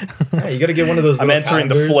going. Yeah, you got to get one of those. I'm little entering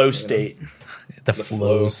the calendars, flow you know? state. The flow.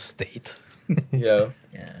 flow state. Yeah,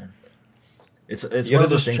 Yeah. It's you one got to of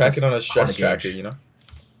those just things track that's it on a stress hard to tracker, gauge. you know.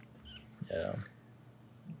 Yeah.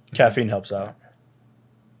 Caffeine helps out.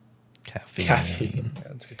 Caffeine. Caffeine.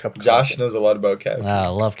 Yeah, it's a cup of Josh coffee. knows a lot about caffeine. I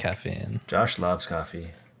love caffeine. Josh loves coffee.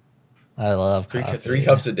 I love coffee. 3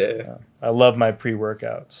 cups a day. I love my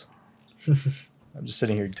pre-workouts. I'm just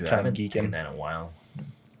sitting here Dude, I kind of haven't taken geeking. that in a while.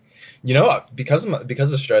 You know, because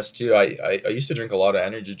of stress too, I used to drink a lot of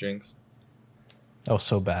energy drinks. Oh,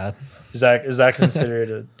 so bad. Is that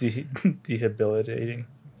considered a debilitating?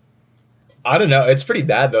 I don't know. It's pretty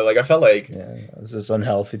bad though. Like I felt like Yeah, is this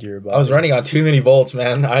unhealthy to your body? I was running on too many volts,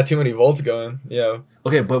 man. I had too many volts going. Yeah.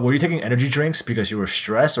 Okay, but were you taking energy drinks because you were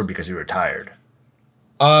stressed or because you were tired?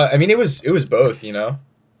 I mean, it was both. You know,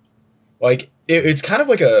 like it's kind of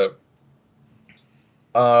like a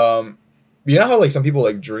you know how like some people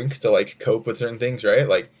like drink to like cope with certain things, right?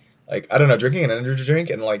 Like I don't know, drinking an energy drink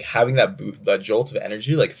and like having that jolt of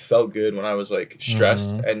energy like felt good when I was like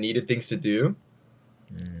stressed and needed things to do.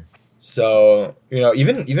 So, you know,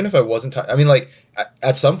 even if I wasn't I mean, like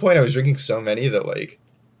at some point I was drinking so many that like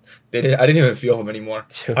I didn't even feel them anymore.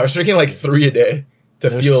 I was drinking like 3 a day to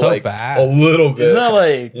They're feel so like bad. a little bit. Isn't that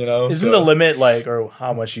like you know, Isn't so- the limit like or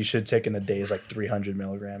how much you should take in a day is like 300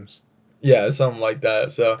 milligrams? Yeah, something like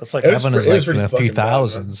that. So That's like it was, Evan is it was like in pretty a few fucking bad, man.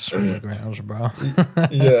 thousands milligrams, bro.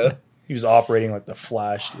 Yeah. He was operating like the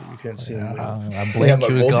Flash, dude. You couldn't see him. I Yeah, blinked, my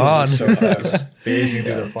you were voltage gone. was so fast. Phasing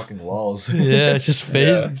through the fucking walls. Yeah, just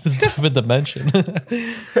Yeah. phase. It's a different dimension.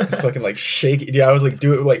 It's fucking like shaking. Yeah, I was like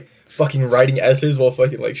doing like fucking writing essays while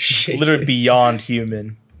fucking like It's shaking. literally beyond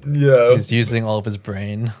human. Yeah. He's using all of his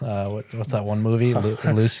brain. What's that one movie?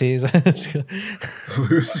 Lucy's.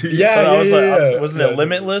 Lucy. Yeah, I was yeah, like, yeah. wasn't it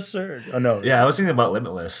Limitless or? Oh no. Yeah, I was thinking about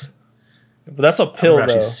Limitless. But that's a I've pill never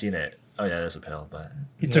though. actually seen it. Oh yeah, that's a pill, but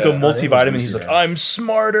He took Yeah, a I think it was multivitamin. Lucy He's like, then. I'm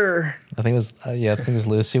smarter. I think it was I think it was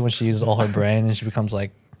Lucy when she uses all her brain and she becomes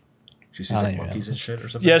like she sees I like don't monkeys and shit or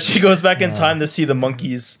something. Yeah, she goes back in time to see the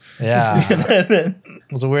monkeys. yeah. And then-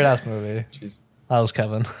 It was a weird ass movie. Jeez. That was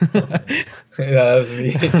Kevin. Yeah, that was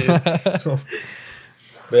me. dude.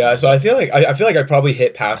 But yeah, so I feel like I probably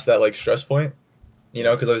hit past that like stress point, you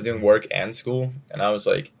know, because I was doing work and school, and I was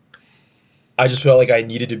like, I just felt like I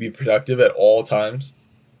needed to be productive at all times,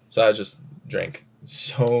 so I just drank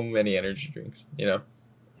so many energy drinks, you know.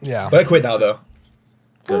 Yeah. But I quit now though.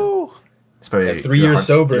 Woo. It's probably Yeah, 3 years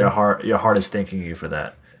sober. Your heart is thanking you for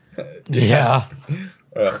that. Yeah.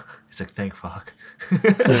 It's like, thank fuck.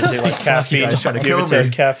 They like caffeine. guys trying to Do you kill ever take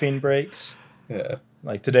me. caffeine breaks? Yeah.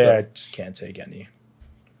 Like today, So- I just can't take any.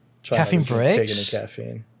 Try Caffeine not to breaks? Take any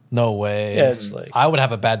caffeine. No way. Yeah, it's like I would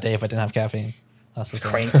have a bad day if I didn't have caffeine. That's the it's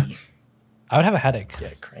thing. cranky. I would have a headache. Yeah,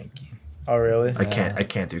 cranky. Oh, really? I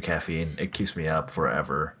can't do caffeine. It keeps me up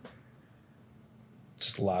forever.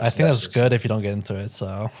 Just last. I think that's good if you don't get into it.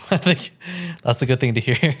 So I think that's a good thing to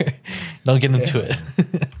hear. Don't get into it.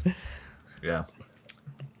 Yeah.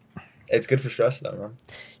 It's good for stress though, man.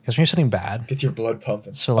 Because when you're sitting bad, Gets your blood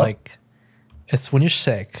pumping. so like, it's when you're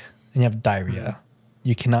sick and you have diarrhea,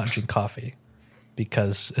 you cannot drink coffee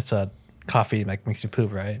because it's a coffee like makes you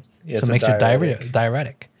poop, right? Yeah, so it's it a makes you diuretic.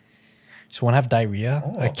 diuretic. So when I have diarrhea,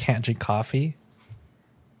 I Oh. can't drink coffee.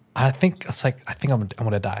 I think I'm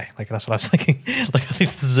gonna die. Like that's what I was thinking. Like I think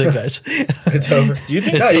this is it, guys. It's over. Do you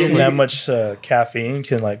think No, taking you- that much caffeine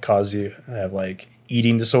can like cause you to have like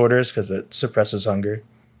eating disorders because it suppresses hunger?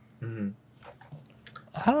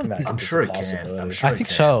 I don't. That- I'm it's sure a it can. possibility. I'm sure I it think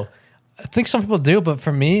can. so. I think some people do, but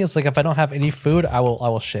for me, it's like if I don't have any food, I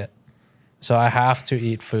will shit. So I have to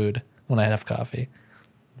eat food when I have coffee.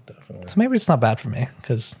 Definitely. So maybe it's not bad for me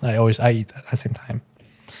because I eat that at the same time.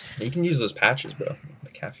 You can use those patches, bro. The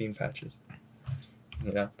caffeine patches.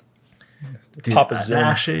 You know. Dude, Pop a I Zen.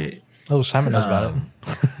 actually, Oh, Simon knows about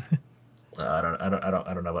it. I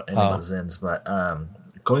don't know about any Oh. of those Zins, but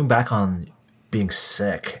going back on being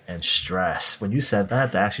sick and stress, when you said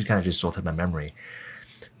that actually kind of just jolted my memory.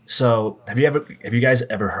 So have you guys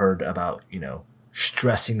ever heard about,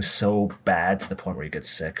 stressing so bad to the point where you get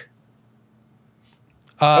sick?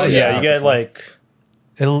 Oh yeah, you get before. like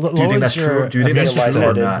It Do you think that's true? Do you think that's ability true or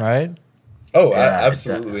lightheaded, not? right? Oh, Yeah,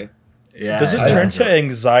 absolutely. Yeah. does it I- turn to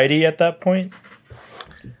anxiety at that point?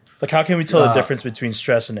 Like, how can we tell the Uh, difference between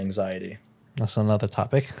stress and anxiety? That's another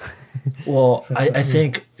topic. Well, I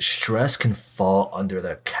think stress can fall under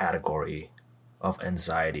the category of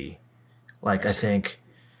anxiety. Like, I think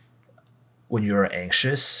when you're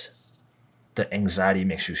anxious, the anxiety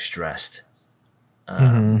makes you stressed.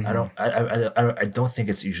 I don't think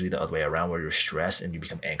it's usually the other way around where you're stressed and you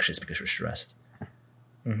become anxious because you're stressed.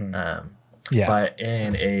 Yeah. But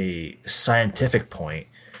in a scientific point,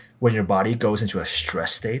 when your body goes into a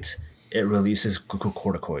stress state, it releases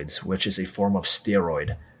glucocorticoids, which is a form of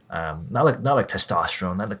steroid. Not like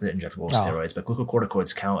testosterone, not like the injectable steroids, but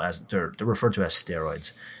glucocorticoids count as they're referred to as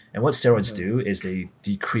steroids. And what steroids do is they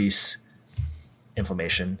decrease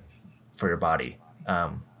inflammation for your body.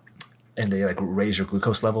 And they like raise your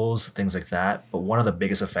glucose levels, things like that. But one of the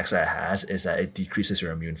biggest effects that it has is that it decreases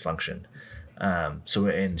your immune function. So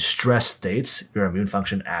in stress states, your immune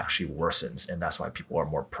function actually worsens, and that's why people are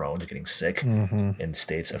more prone to getting sick in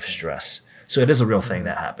states of stress. So it is a real thing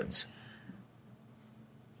that happens.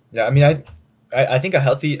 Yeah, I mean, I think a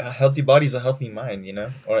healthy body is a healthy mind, you know,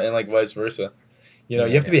 and like vice versa. You know,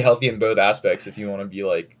 you have to be healthy in both aspects if you want to be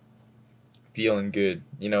like feeling good.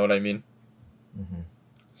 You know what I mean?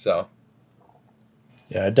 So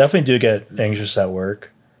Yeah, I definitely do get anxious at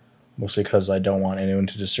work, mostly because I don't want anyone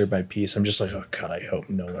to disturb my peace. I'm just like, oh god, I hope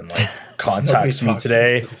no one like contacts me talks to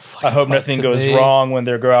today. I hope talk nothing to goes me. wrong when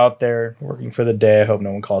they go out there working for the day. I hope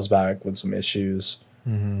no one calls back with some issues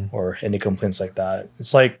or any complaints like that.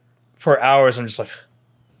 It's like for hours, I'm just like,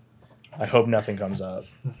 I hope nothing comes up.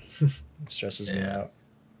 It stresses me Yeah. out.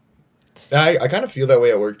 I kind of feel that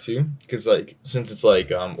way at work too, because like since it's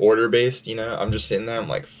like order based, you know, I'm just sitting there. I'm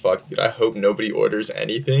like, fuck, dude. I hope nobody orders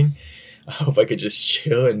anything. I hope I could just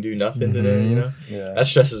chill and do nothing today. You know, Yeah. that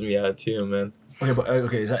stresses me out too, man.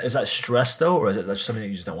 Okay, is that stress though, or is it just something that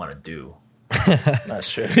you just don't want to do?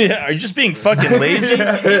 That's true. Yeah, are you just being fucking lazy?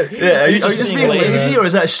 Yeah, are you just being lazy, or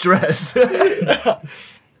is that stress?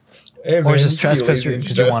 Hey, Or man, is it you stress can be because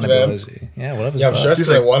lazy you and want stressed, to be man. lazy? Yeah, whatever. Yeah, I'm stressed because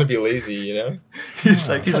I like- want to be lazy. You know, he's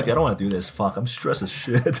like, I don't want to do this. Fuck, I'm stressed as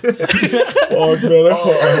shit. fuck, man. I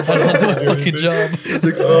don't want to do Fucking anything. job. He's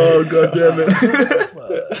like, oh god damn it.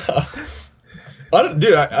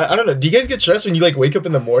 I don't know. Do you guys get stressed when you like wake up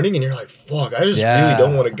in the morning and you're like, fuck, I just Yeah. really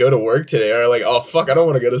don't want to go to work today, or like, oh fuck, I don't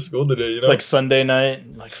want to go to school today. You know, Like Sunday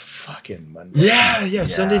night, like fucking Monday. yeah.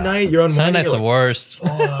 Sunday night, you're on Sunday Monday, night's you're the like, worst.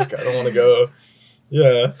 fuck, I don't want to go.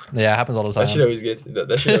 Yeah, Yeah, it happens all the that shit time. always gets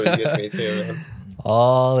me too, man.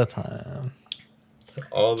 All the time.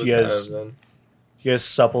 All the Do you guys- time, man. Do you guys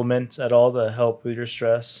supplement at all to help with your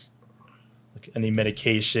stress? Like any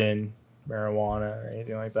medication, marijuana, or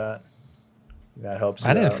anything like that? That helps. I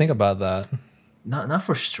you didn't out. think about that. Not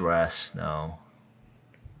for stress, no.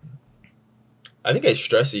 I think I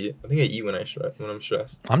stress eat. I think I eat when I'm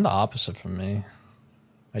stressed. I'm the opposite from me.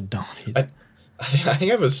 I don't eat. I think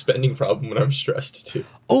I have a spending problem when I'm stressed too.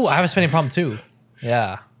 Oh, I have a spending problem too.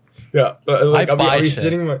 Yeah. Yeah, but like I I'll buy be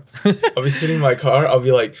shit. I'll be sitting in my car. I'll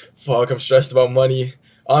be like, "Fuck, I'm stressed about money.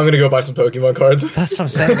 I'm gonna go buy some Pokemon cards." That's what I'm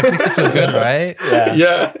saying. It makes you feel good, right? Yeah.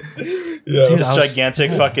 yeah, yeah. Dude, This I was-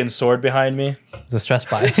 gigantic fucking sword behind me. The stress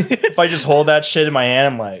buy. If I just hold that shit in my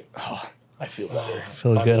hand, I'm like, oh, I feel better.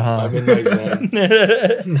 Feel good, huh? I'm in my zen.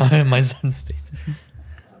 Not in my Zen state.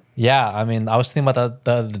 Yeah, I mean, I was thinking about that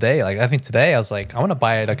the other day. Like, I think today I was like, I want to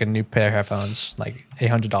buy like a new pair of headphones, like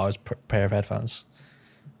 $800 per pair of headphones.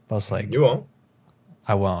 But I was like, You won't.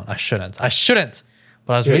 I won't. I shouldn't. But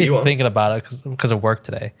I was Yeah, you really won't. thinking about it because of work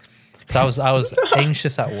today. Because I was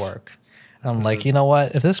anxious at work. And I'm like, you know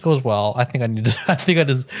what? If this goes well, I think I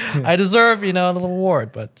deserve, a little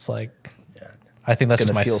reward. But it's like, I think that's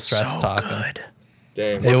just my stress talking. good.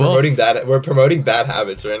 Damn, It we're will. promoting that. We're promoting bad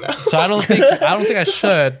habits right now. So I don't think I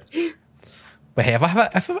should. But hey,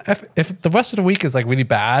 if the rest of the week is like really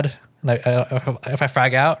bad, like if I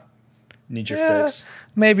frag out, Need your yeah, fix.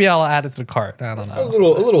 maybe I'll add it to the cart. I don't a know.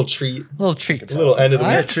 little treat. A little treat. A little end of the I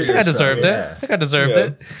week think treat. I deserved Yeah. it. I think I deserved Yeah.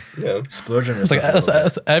 it. Yeah, Splurge on It's like yourself. a little bit.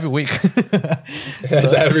 that's every week.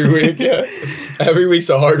 it's every week. Yeah, every week's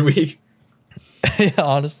a hard week. Yeah,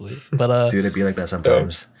 honestly. But Dude, it'd be like that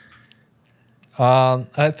sometimes.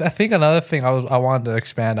 I think another thing I wanted to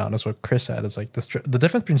expand on is what Chris said is like the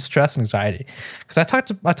difference between stress and anxiety. Because I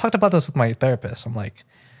talked about this with my therapist. I'm like,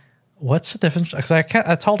 what's the difference? Because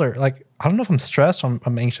I told her like I don't know if I'm stressed or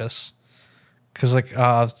I'm anxious. Because like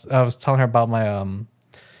I was telling her about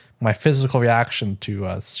my physical reaction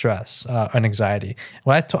to stress and anxiety.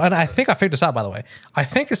 And I think I figured this out, by the way. I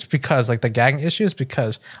think it's because like the gagging issue is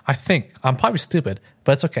because I think I'm probably stupid,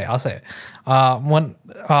 but it's okay. I'll say it.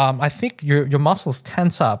 I think your muscles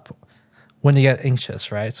tense up when you get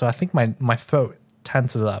anxious, right? So I think my throat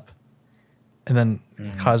tenses up, and then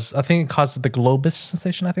it causes the globus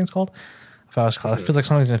sensation. I think it's called. If I was called, it feels like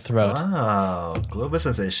something's in your throat. Wow, globus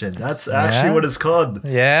sensation. That's actually what it's called.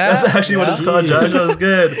 Yeah, That's actually what it's called, Josh. That was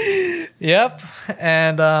good. Yep.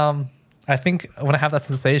 And I think when I have that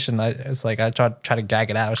sensation, it's like I try to gag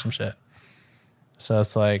it out or some shit. So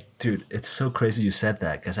it's like, Dude, it's so crazy you said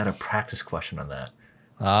that because I had a practice question on that.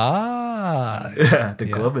 yeah, The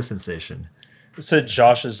globus sensation. It said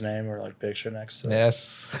Josh's name or like picture next to it.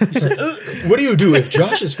 yes. What do you do if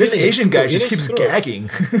Josh is This feeling Asian guy it just in keeps his throat? gagging.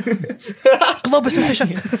 Globus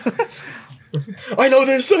sensation. I know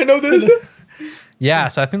this. Yeah,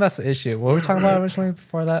 so I think that's the issue. What were we talking about originally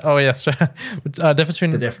before that? Oh, yes. Difference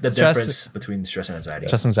between The stress, difference between stress and anxiety.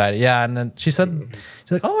 stress and anxiety. Yeah, and then she's like,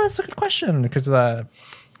 oh, that's a good question because they're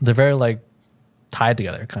very like tied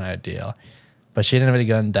together kind of deal. But she didn't really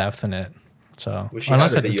go in depth in it. So Was she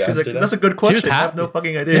unless happy I that you just- asked She's like, her that? that's a good question. I have happy. no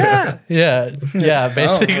fucking idea. yeah,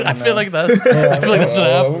 basically. I feel like that. I feel like that's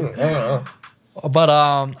what happened. But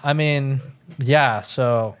I mean, yeah.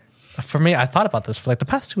 So for me, I thought about this for like the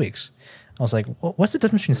past 2 weeks. I was like, what's the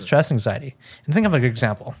difference between stress and anxiety? And think of a good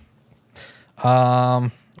example.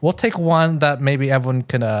 We'll take one that maybe everyone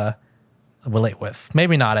can relate with.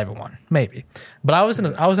 Maybe not everyone. Maybe. But I was in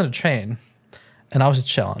a train, and I was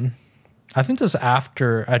chilling. I think this was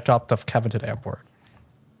after I dropped off Kevin to the airport,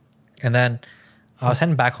 and then I was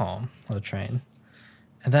heading back home on the train,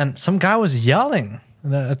 and then some guy was yelling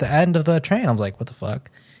at the end of the train. I was like, what the fuck?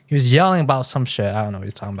 He was yelling about some shit. I don't know what he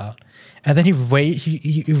was talking about. And then he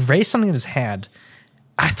raised something in his hand.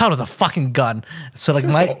 I thought it was a fucking gun. So like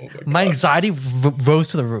my anxiety rose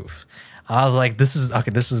to the roof. I was like, this is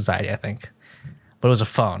anxiety, I think. But it was a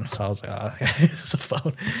phone. So I was like, oh, okay, it's a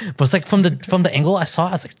phone. But it's like from the angle I saw,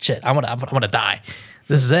 I was like, shit, I'm gonna die.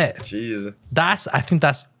 This is it. Jeez. I think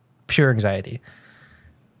that's pure anxiety.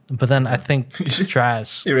 But then I think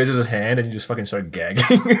stress. He raises his hand and you just fucking start gagging.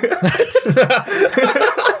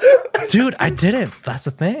 Dude, I didn't. That's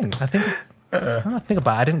the thing. I think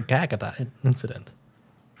I didn't gag at that incident.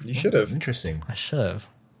 You should have. Interesting. I should have.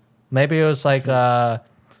 Maybe it was like a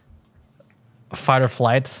fight or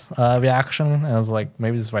flight reaction. And I was like,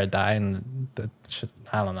 maybe this is where I die. And that shit,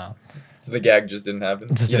 I don't know. So the gag just didn't happen.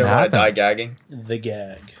 Just You didn't don't want to happen. die gagging. The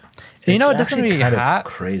gag. You know, it It's doesn't actually really kind happen.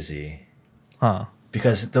 of crazy Huh.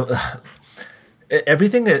 because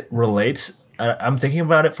everything that relates. I'm thinking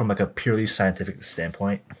about it from like a purely scientific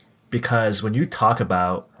standpoint. Because when you talk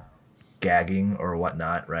about gagging or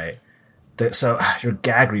whatnot, right? So your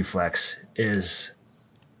gag reflex is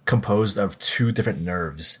composed of two different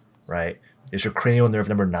nerves, right? There's your cranial nerve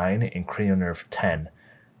number 9 and cranial nerve 10.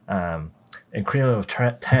 And cranial nerve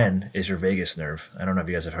 10 is your vagus nerve. I don't know if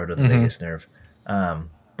you guys have heard of the vagus nerve.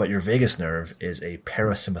 But your vagus nerve is a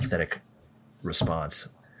parasympathetic response.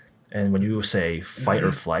 And when you say fight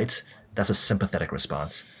or flight, that's a sympathetic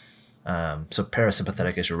response. So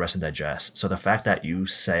parasympathetic is your rest and digest. So the fact that you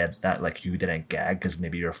said that like you didn't gag because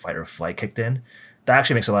maybe your fight or flight kicked in, that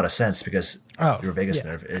actually makes a lot of sense because your vagus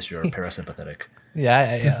nerve is your parasympathetic.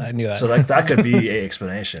 Yeah, I knew that. So like that could be a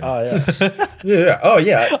explanation. Oh yes. Yeah. Oh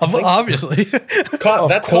yeah. Obviously.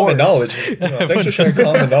 That's common knowledge. Thanks for sharing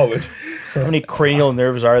common knowledge. How many cranial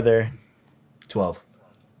nerves are there? 12.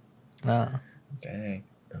 Dang.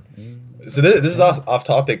 So this is off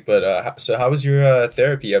topic, but so how was your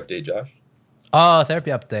therapy update, Josh? Oh,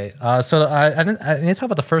 therapy update. So I didn't talk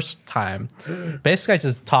about the first time. Basically, I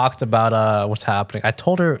just talked about what's happening. I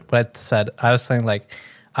told her what I said. I was saying like,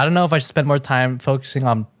 I don't know if I should spend more time focusing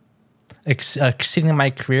on exceeding my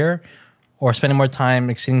career or spending more time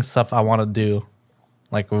exceeding stuff I want to do,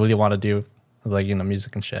 like really want to do, like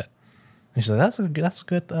music and shit. And she's like, that's a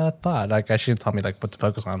good thought. Like she didn't tell me like what to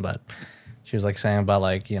focus on, but she was like saying about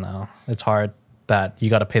like it's hard that you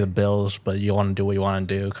got to pay the bills, but you want to do what you want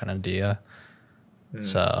to do, kind of idea.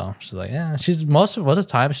 So she's like, yeah. She's most of the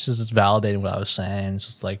time she's just validating what I was saying,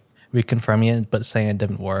 just like reconfirming it, but saying it in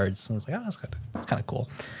different words. And I was like, oh, that's good. Kind of cool.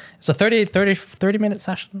 It's a 30-minute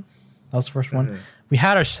session. That was the first one. We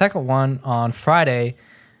had our second one on Friday,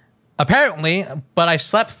 apparently, but I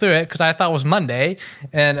slept through it because I thought it was Monday,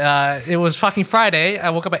 and it was fucking Friday. I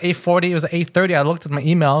woke up at 8:40. It was at 8:30. I looked at my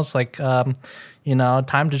emails, like,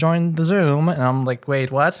 time to join the Zoom, and I'm like,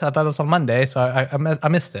 wait, what? I thought it was on Monday, so I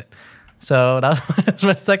missed it. So that was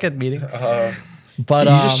my second meeting. But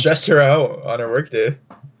you just stressed her out on her work day.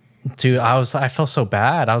 Dude, I felt so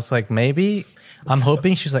bad. I was like, maybe I'm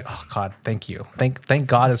hoping she's like, oh God, thank you. Thank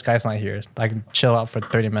God this guy's not here. I can chill out for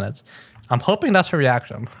 30 minutes. I'm hoping that's her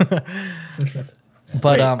reaction. But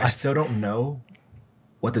Wait, I still don't know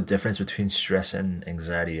what the difference between stress and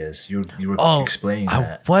anxiety is. You were explaining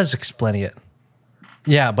that. I was explaining it.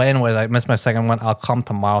 Yeah, but anyway, I missed my second one. I'll come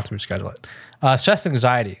tomorrow to reschedule it. Stress and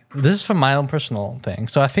anxiety. This is from my own personal thing.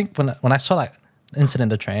 So I think when I saw that incident in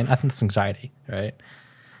the train, I think it's anxiety, right?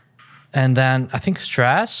 And then I think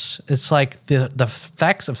stress, it's like the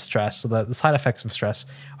effects of stress, so the side effects of stress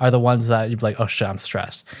are the ones that you'd be like, oh shit, I'm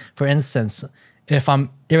stressed. For instance, if I'm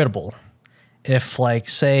irritable, if like,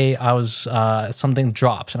 say I was, something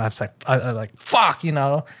drops and I was like, I like, fuck,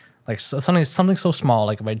 like something so small,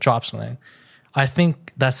 like if I drop something, I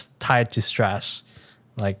think that's tied to stress.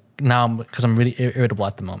 Like now, because I'm really irritable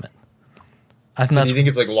at the moment. I think so do you think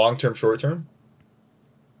it's like long-term, short-term?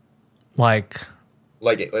 Like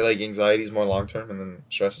anxiety is more long-term and then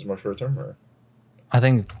stress is more short-term? Or? I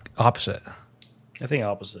think opposite. I think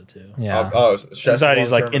opposite too. Yeah. Stress anxiety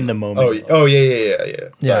is like in the moment. Yeah.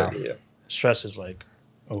 Sorry, yeah. Stress is like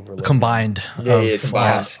overload. Combined.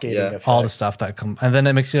 Cascading effects. All the stuff that come, and then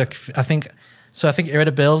it makes you like. I think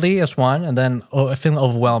irritability is one, and then feeling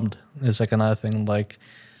overwhelmed is like another thing. Like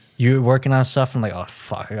you're working on stuff and like, oh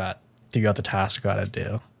fuck, I got 3 other tasks I gotta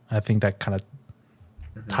do. I think that kind of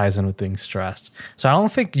ties in with being stressed. So I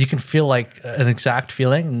don't think you can feel like an exact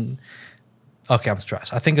feeling. And, okay, I'm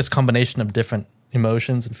stressed. I think it's a combination of different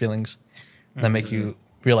emotions and feelings that make you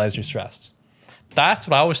realize you're stressed. That's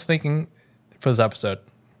what I was thinking for this episode.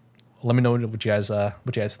 Let me know what you guys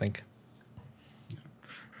think.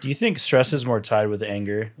 Do you think stress is more tied with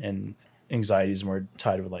anger and anxiety is more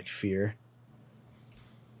tied with like fear?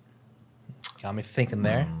 Got me thinking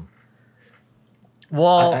there.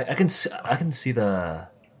 Well, I can see the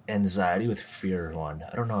anxiety with fear one.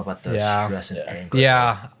 I don't know about the stress and anger.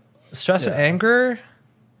 Yeah, stress and anger.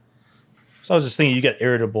 So I was just thinking, you get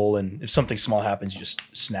irritable, and if something small happens, you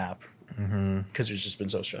just snap because you've just been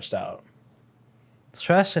so stressed out.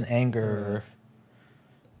 Stress and anger.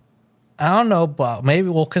 I don't know, but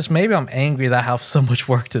because maybe I'm angry that I have so much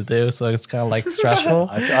work to do, so it's kind of like stressful.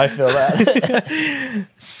 I feel that.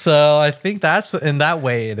 So I think that's in that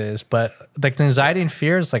way it is, but like the anxiety and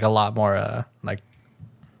fear is like a lot more. Like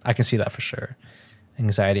I can see that for sure.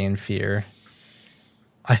 Anxiety and fear.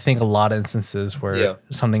 I think a lot of instances where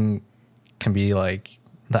something can be like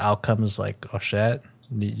the outcome is like, oh shit,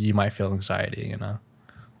 you might feel anxiety, And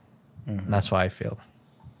that's why I feel.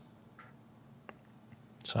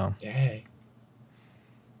 So dang.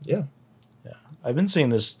 Yeah. I've been seeing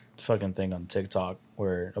this fucking thing on TikTok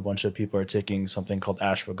where a bunch of people are taking something called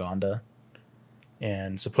ashwagandha,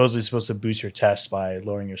 and supposedly it's supposed to boost your tests by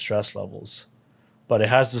lowering your stress levels. But it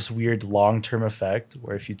has this weird long-term effect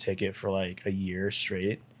where if you take it for like a year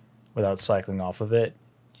straight without cycling off of it,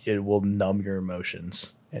 it will numb your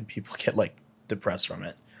emotions, and people get like depressed from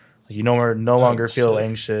it. Like, you no longer feel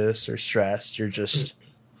anxious or stressed. You're just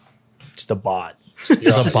just a bot.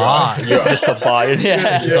 Just a bot. You're just a bot.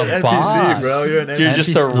 Yeah. Just a NPC, boss. bro. You're an You're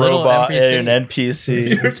just a little robot NPC. and an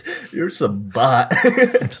NPC. You're just a bot.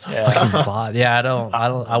 Just a fucking bot. Yeah,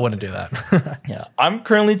 I wouldn't do that. Yeah. I'm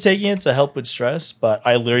currently taking it to help with stress, but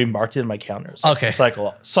I literally marked it in my calendar. So Okay.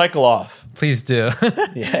 Cycle off. Please do.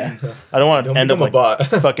 Yeah. I don't want to Don't end up become like a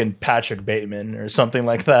bot. fucking Patrick Bateman or something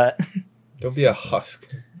like that. Don't be a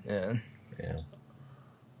husk. Yeah. Yeah.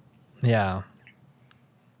 Yeah.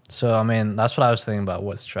 So, I mean, that's what I was thinking about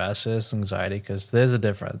what stress is, anxiety, because there's a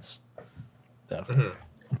difference. Definitely.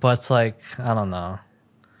 But it's like, I don't know.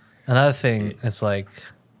 Another thing is like,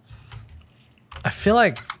 I feel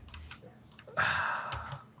like,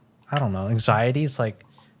 I don't know, anxiety is like,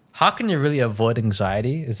 how can you really avoid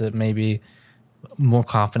anxiety? Is it maybe more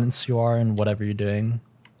confidence you are in whatever you're doing?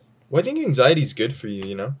 Well, I think anxiety is good for you,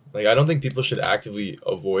 you know? Like, I don't think people should actively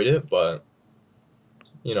avoid it, but,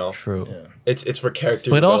 you know, True. Yeah. it's for character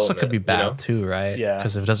But it also could be development, bad you know? too, right? Yeah.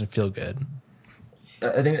 Because if it doesn't feel good.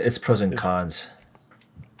 I think it's pros and cons.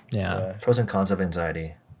 Yeah. Pros and cons of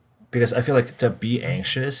anxiety. Because I feel like to be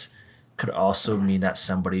anxious could also mean that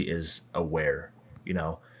somebody is aware, you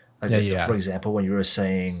know? Like, Yeah. for example, when you were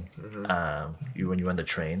saying when you were on the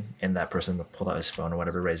train and that person pulled out his phone or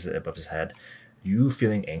whatever, raised it above his head, you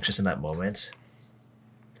feeling anxious in that moment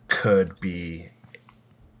could be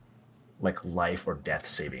like life or death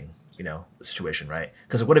saving, you know, situation, right?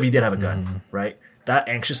 Because what if you did have a gun, right? That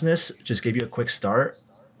anxiousness just gave you a quick start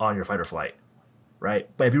on your fight or flight, right?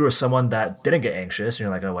 But if you were someone that didn't get anxious, and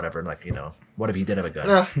you're like, oh, whatever, like, you know, what if he did have a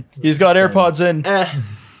gun? He's got AirPods in.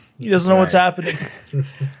 He doesn't know what's Right. happening.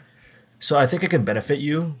 So I think it can benefit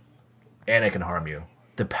you and it can harm you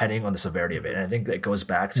depending on the severity of it. And I think that goes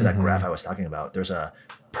back to that graph I was talking about. There's a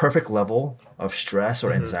perfect level of stress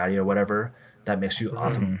or anxiety or whatever that makes you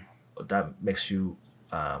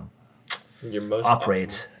Your most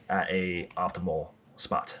operate at a optimal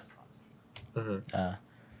spot.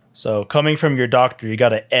 So coming from your doctor, you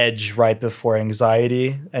got an edge right before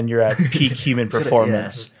anxiety, and you're at peak human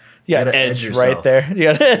performance. You got gotta edge edge right yourself. there. You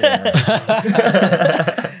got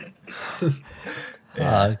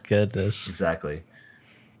Oh, goodness. Exactly.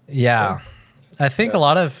 Yeah. I think a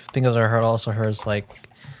lot of things I heard is like,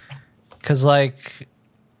 because like,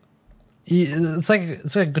 it's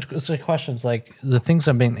like questions like the things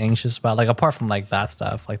I'm being anxious about, like apart from like that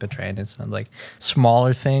stuff, like the train incident, like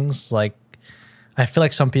smaller things. Like I feel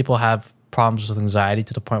like some people have problems with anxiety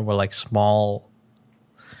to the point where like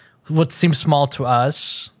what seems small to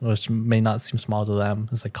us, which may not seem small to them,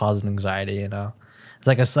 is like causing anxiety. You know,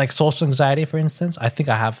 it's like social anxiety, for instance. I think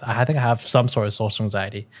I have some sort of social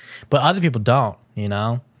anxiety, but other people don't. You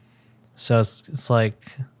know, so it's like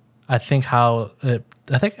I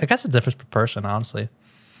guess it differs per person, honestly.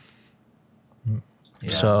 Yeah.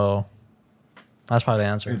 So that's probably the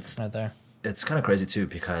answer It's- right there. It's kind of crazy too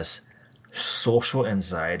because social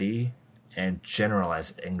anxiety and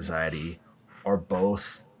generalized anxiety are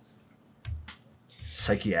both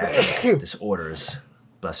psychiatric disorders.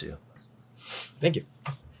 Bless you. Thank you.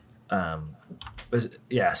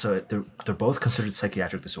 So they're both considered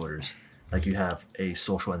psychiatric disorders. Like you have a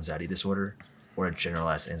social anxiety disorder or a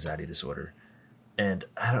generalized anxiety disorder. And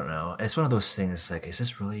I don't know. It's one of those things like, is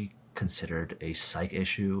this really considered a psych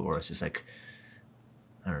issue or is this like,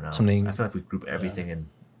 I don't know. Something- I feel like we group everything in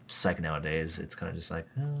psych nowadays. It's kind of just like,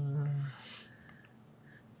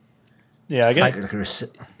 yeah, I psych, get. like you're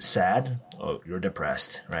sad. Oh, you're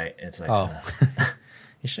depressed, right? It's like, Oh,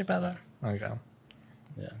 you should better. Okay.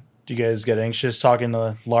 Do you guys get anxious talking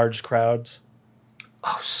to large crowds?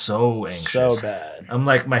 so anxious. So bad. I'm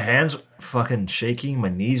like, my hands fucking shaking. My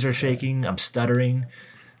knees are shaking. I'm stuttering.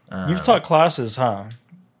 You've taught classes, huh?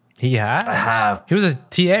 He had. I have. He was a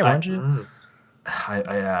TA, weren't you?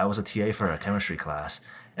 I was a TA for a chemistry class.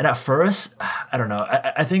 And at first, I don't know.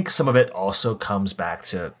 I think some of it also comes back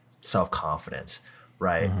to self-confidence,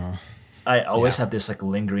 right? I always have this like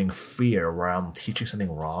lingering fear where I'm teaching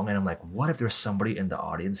something wrong and I'm like, what if there's somebody in the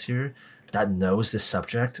audience here that knows this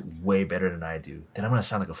subject way better than I do? Then I'm gonna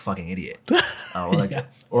sound like a fucking idiot.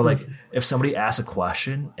 Or like if somebody asks a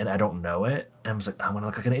question and I don't know it, and I'm just like, I'm gonna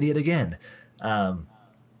look like an idiot again.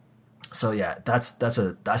 So yeah, that's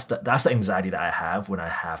the anxiety that I have when I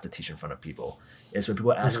have to teach in front of people. Is when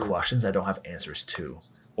people ask questions I don't have answers to,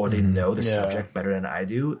 or they know the subject better than I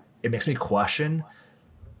do. It makes me question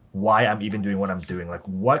why I'm even doing what I'm doing. Like,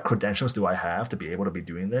 what credentials do I have to be able to be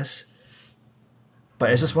doing this?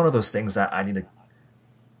 But it's just one of those things that I need to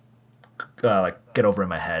like get over in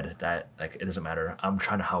my head. That like it doesn't matter. I'm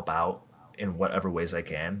trying to help out in whatever ways I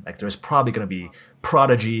can. Like there's probably going to be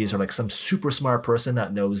prodigies or like some super smart person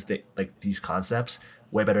that knows like these concepts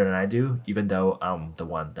way better than I do, even though I'm the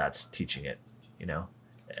one that's teaching it, you know?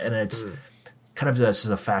 And it's kind of just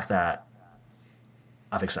a fact that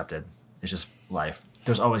I've accepted. It's just life.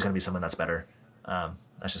 There's always going to be someone that's better.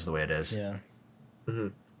 That's just the way it is. Yeah.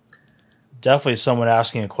 Definitely someone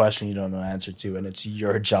asking a question you don't know the answer to, and it's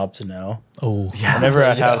your job to know. Oh, Yeah. Whenever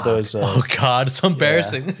I have those... oh God, it's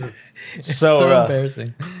embarrassing. It's so rough.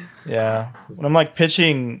 embarrassing. Yeah. When I'm like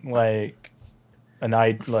pitching like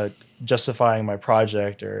like justifying my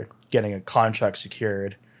project or getting a contract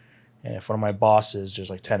secured, and if one of my bosses, there's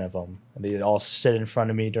like 10 of them, and they all sit in front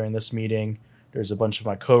of me during this meeting, there's a bunch of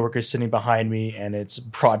my coworkers sitting behind me, and it's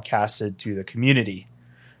broadcasted to the community.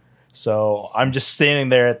 So I'm just standing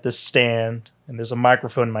there at this stand, and there's a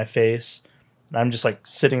microphone in my face, and I'm just like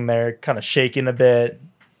sitting there kind of shaking a bit,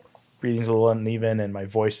 breathing's a little uneven, and my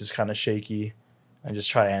voice is kind of shaky. I just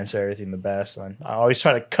try to answer everything the best, and I always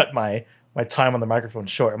try to cut my time on the microphone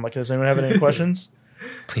short. I'm like, does anyone have any questions?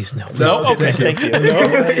 Please no. No? Okay, thank you.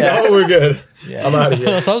 No, we're good. Yeah. I'm out of here.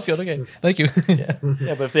 That sounds good. Okay, thank you.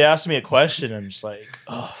 Yeah, but if they ask me a question, I'm just like,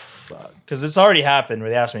 oh, fuck. Because it's already happened where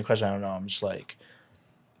they ask me a question I don't know. I'm just like,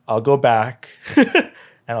 I'll go back and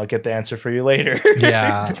I'll get the answer for you later.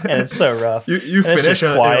 Yeah. And it's so rough. You And finish it's just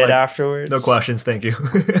and quiet you're like, afterwards. no questions, thank you.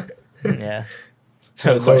 Yeah.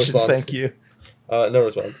 No No questions, response. thank you. No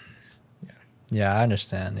response. Yeah, I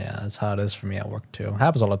understand. Yeah, that's how it is for me at work too. It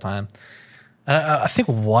happens all the time. And I think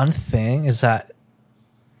one thing is that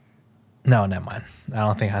no, never mind. I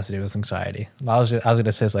don't think it has to do with anxiety. I was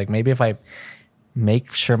gonna say is like maybe if I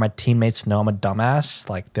make sure my teammates know I'm a dumbass,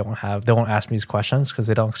 like they won't ask me these questions because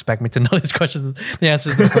they don't expect me to know these questions, the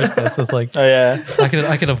answers in the first place. So it's like, Oh, yeah.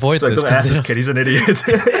 I can avoid Like, this. don't ask this kid, he's an idiot.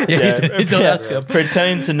 Don't ask him.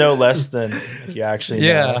 Pretending to know less than you actually know.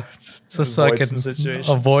 Yeah, just so I Avoid can some situations.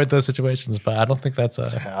 avoid those situations. But I don't think that's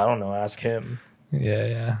a I don't know. Ask him.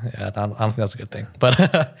 yeah. I don't think that's a good thing.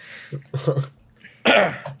 But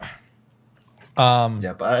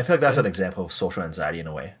Yeah, but I feel like that's an example of social anxiety in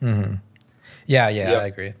a way. yeah, Yep. I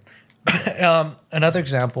agree. Another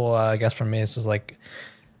example, I guess, for me is just like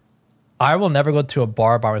I will never go to a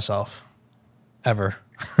bar by myself, ever.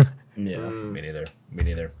 Yeah. Me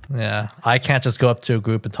neither. Yeah, I can't just go up to a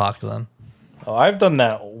group and talk to them. Oh, I've done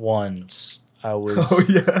that once. I was Oh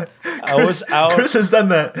yeah, I was out. Chris has done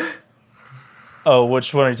that. Oh,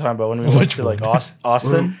 which one are you talking about? When we went to like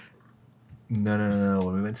Austin? No.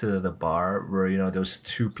 When we went to the bar where, you know, there was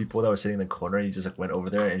two people that were sitting in the corner and you just like went over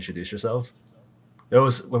there and introduced yourselves. It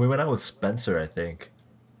was when we went out with Spencer, I think.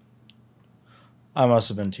 I must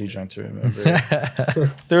have been too drunk to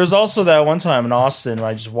remember. There was also that one time in Austin where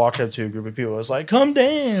I just walked up to a group of people. I was like, "Come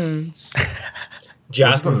dance."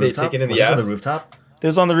 Jasmine, they taken in Was the this on ass. the rooftop? It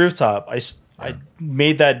was on the rooftop. I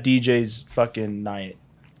made that DJ's fucking night.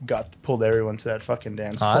 Pulled everyone to that fucking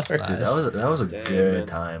dance Oh, that's floor. nice. Dude, that was a Damn, good man.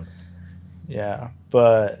 time. Yeah,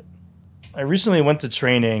 but I recently went to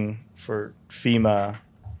training for FEMA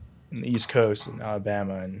in the East Coast in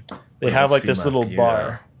Alabama, and they Wait, have what's like this FEMA? little Can you,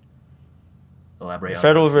 bar. Elaborate on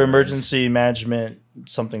Federal what FEMA is. Emergency Management,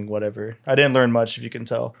 something, whatever. I didn't learn much, if you can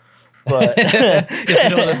tell. But You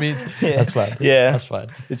know what that means? That's fine. Yeah. That's fine.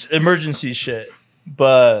 it's emergency shit.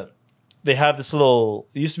 But they have this little,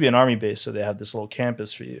 it used to be an army base, so they have this little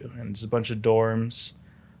campus for you. And it's a bunch of dorms.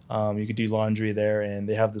 You could do laundry there. And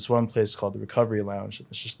they have this one place called the Recovery Lounge.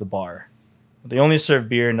 It's just the bar. They only serve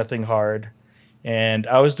beer, nothing hard. And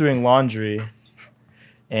I was doing laundry.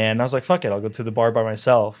 And I was like, fuck it, I'll go to the bar by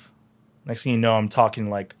myself. Next thing you know, I'm talking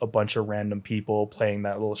like a bunch of random people playing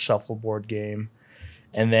that little shuffleboard game.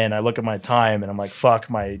 And then I look at my time and I'm like, fuck,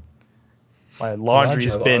 my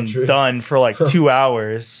laundry's been Laundry. done for like 2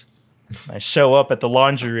 hours. I show up at the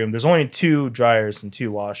laundry room. There's only 2 dryers and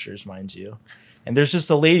 2 washers, mind you. And there's just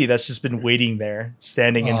a lady that's just been waiting there,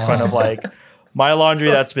 standing in front of like my laundry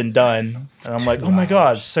that's been done. And I'm like, oh my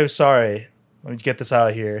God, so sorry. Let me get this out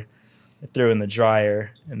of here. I threw it in the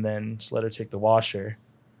dryer and then just let her take the washer.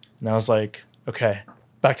 And I was like, okay,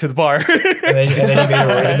 back to the bar. And then you made her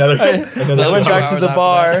wait another I went 2 back to hours the after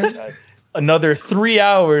bar. Another 3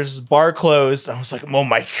 hours, bar closed. I was like, oh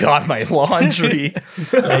my God, my laundry.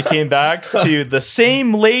 And I came back to the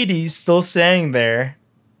same lady still standing there,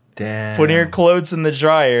 Damn. putting her clothes in the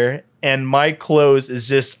dryer, and my clothes is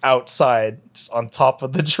just outside, just on top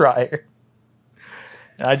of the dryer.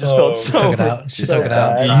 And I just felt Just so, took it out. Just so took it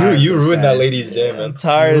out. bad. You This ruined guy. that lady's day, man. I'm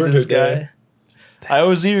tired You of ruined this her day. guy. I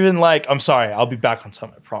was even like, I'm sorry, I'll be back on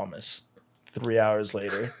time, I promise. 3 hours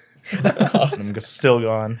later. And I'm still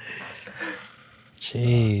gone.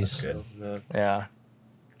 Jeez. Good. Yeah.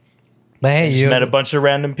 But hey, Just you met a bunch of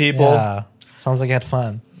random people. Yeah, sounds like you had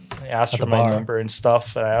fun. I asked At for the my bar. number and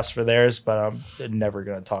stuff, and I asked for theirs, but I'm never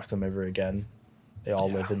gonna talk to them ever again. They all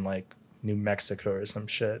live in like New Mexico or some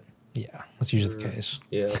shit. Yeah, that's usually the case.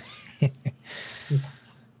 Yeah.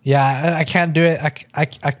 Yeah, I can't do it.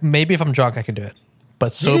 I maybe if I'm drunk, I can do it.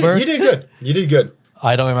 But sober, You did good. You did good.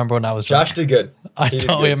 I don't remember when I was drunk. Josh did good. I He did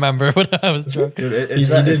don't good. remember when I was drunk. Dude, it's He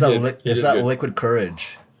that, did it's that, good. He it's did that good. liquid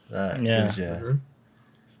courage. That Yeah. is,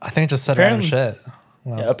 I think I just said random Apparently- shit.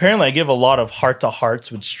 Well, Yeah, apparently, I give a lot of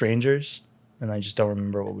heart-to-hearts with strangers, and I just don't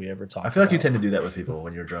remember what we ever talked. I feel like you about. tend to do that with people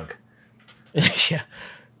when you're drunk. Yeah,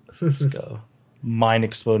 let's go.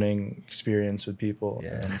 Mind-exploding experience with people,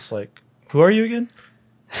 Yeah. and it's like, who are you again?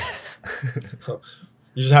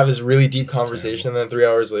 You just have this really deep conversation, and then 3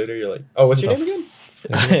 hours later, you're like, "Oh, what's your name again?"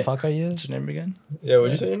 who the fuck are you? What's your name again? Yeah,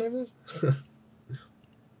 what'd you say your name is?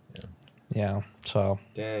 Yeah. So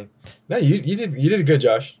Dang. No, you did good,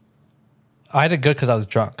 Josh. I did good because I was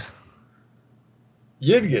drunk.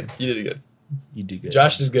 You did good. You did good. You do good.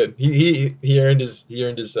 Josh did good. He earned his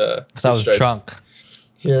Because I was stripes. drunk.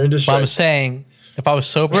 He earned his But I'm stripes. saying, if I was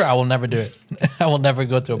sober, I will never do it. I will never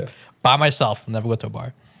go to by myself. I'll never go to a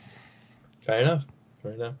bar. Fair enough.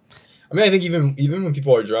 Fair enough. I mean, I think even when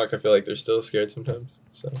people are drunk, I feel like they're still scared sometimes.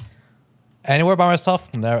 So Anywhere by myself,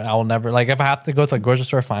 I will never. Like if I have to go to a grocery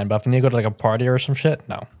store, fine. But if I need to go to like a party or some shit,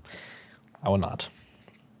 no, I will not.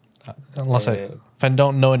 Unless Yeah. if I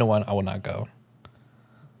don't know anyone, I will not go.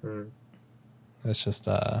 Hmm. It's just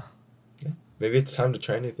maybe it's time to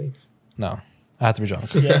try new things. no. I have to be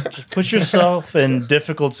drunk. Yeah, just put yourself in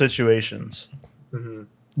difficult situations.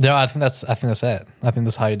 No, I think that's it. I think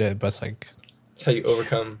that's how you do it. But it's like It's how you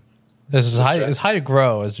overcome. this is how stress. it's how you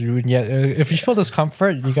grow. Is you get if you feel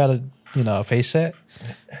discomfort, you gotta face it,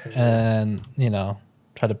 and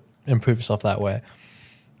try to improve yourself that way.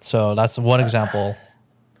 So that's one example.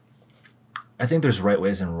 I think there's right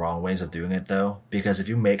ways and wrong ways of doing it though, because if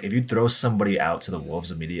you throw somebody out to the wolves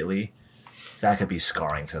immediately, that could be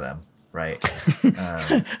scarring to them, right?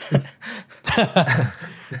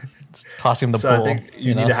 Tossing the So bull. I think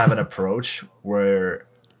you need to have an approach where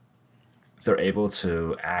they're able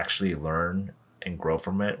to actually learn and grow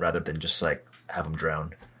from it, rather than just like have them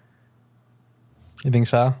drown. You think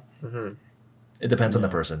so? It depends on the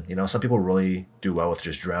person. Some people really do well with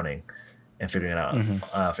just drowning and figuring it out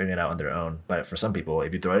on their own. But for some people,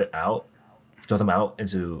 if you throw them out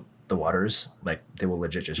into the waters, like they will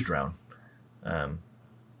legit just drown.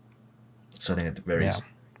 So I think it varies. Yeah.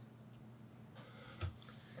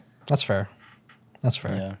 That's fair. That's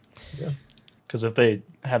fair. Yeah. Because if they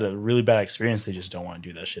had a really bad experience, they just don't want to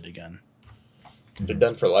do that shit again. They're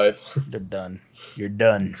done for life. They're done. You're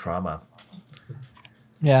done. Trauma.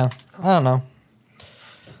 Yeah, I don't know.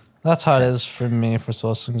 That's how it is for me for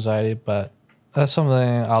social anxiety, but that's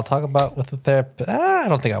something I'll talk about with the therapist. I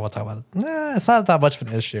don't think I will talk about it. It's not that much of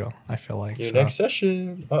an issue, I feel like. Your So. next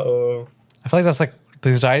session. Uh-oh. I feel like that's like the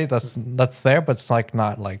anxiety that's there, but it's like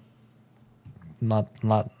not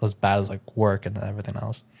as bad as like work and everything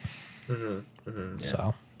else.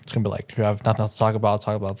 So it's gonna be like, if you have nothing else to talk about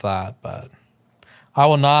that. But I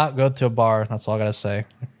will not go to a bar. That's all I gotta say.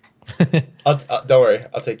 Don't worry.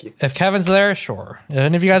 I'll take you. If Kevin's there, sure. If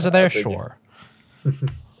any of you guys are there, I'll take sure.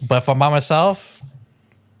 But if I'm by myself,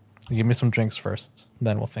 give me some drinks first.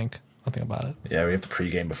 Then I'll think about it. Yeah, we have to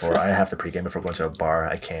pregame before. I have to pregame before going to a bar.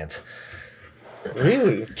 I can't.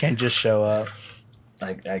 Really? Can't just show up.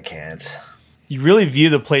 I can't. You really view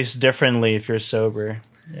the place differently if you're sober.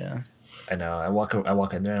 Yeah. I know. I walk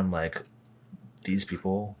in there and I'm like, these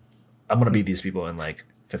people. I'm gonna be these people in like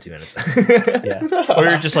 50 minutes. Yeah. Or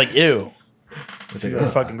you're just like, ew. It's like, You're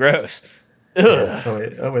fucking gross. oh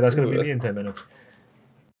wait, that's gonna be me in 10 minutes.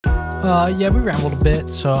 Yeah, we rambled a bit,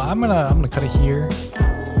 so I'm gonna cut it here.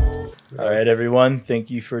 All right, everyone. Thank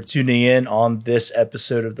you for tuning in on this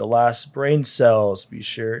episode of The Last Brain Cells. Be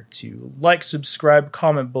sure to like, subscribe,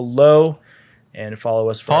 comment below, and follow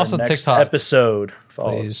us for Follow our us on next TikTok, episode.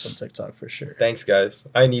 Follow please. us on TikTok for sure. Thanks, guys.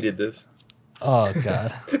 I needed this. Oh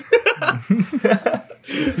god.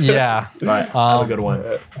 Yeah. All right, have a good one.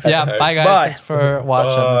 Yeah. Bye guys. Bye. Thanks for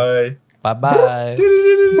watching. Bye. Bye bye.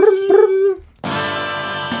 Do-do-do-do-do.